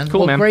 Awesome, man.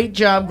 Cool, well, man. Great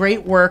job,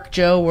 great work,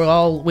 Joe.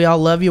 We all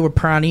love you. We're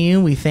proud of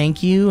you. We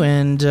thank you,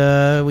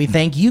 and we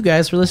thank you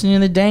guys for listening to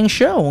the dang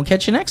show. We'll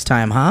catch you next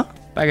time, huh?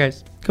 Bye,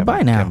 guys.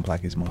 Goodbye now. Kevin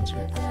Placky's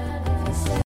monster.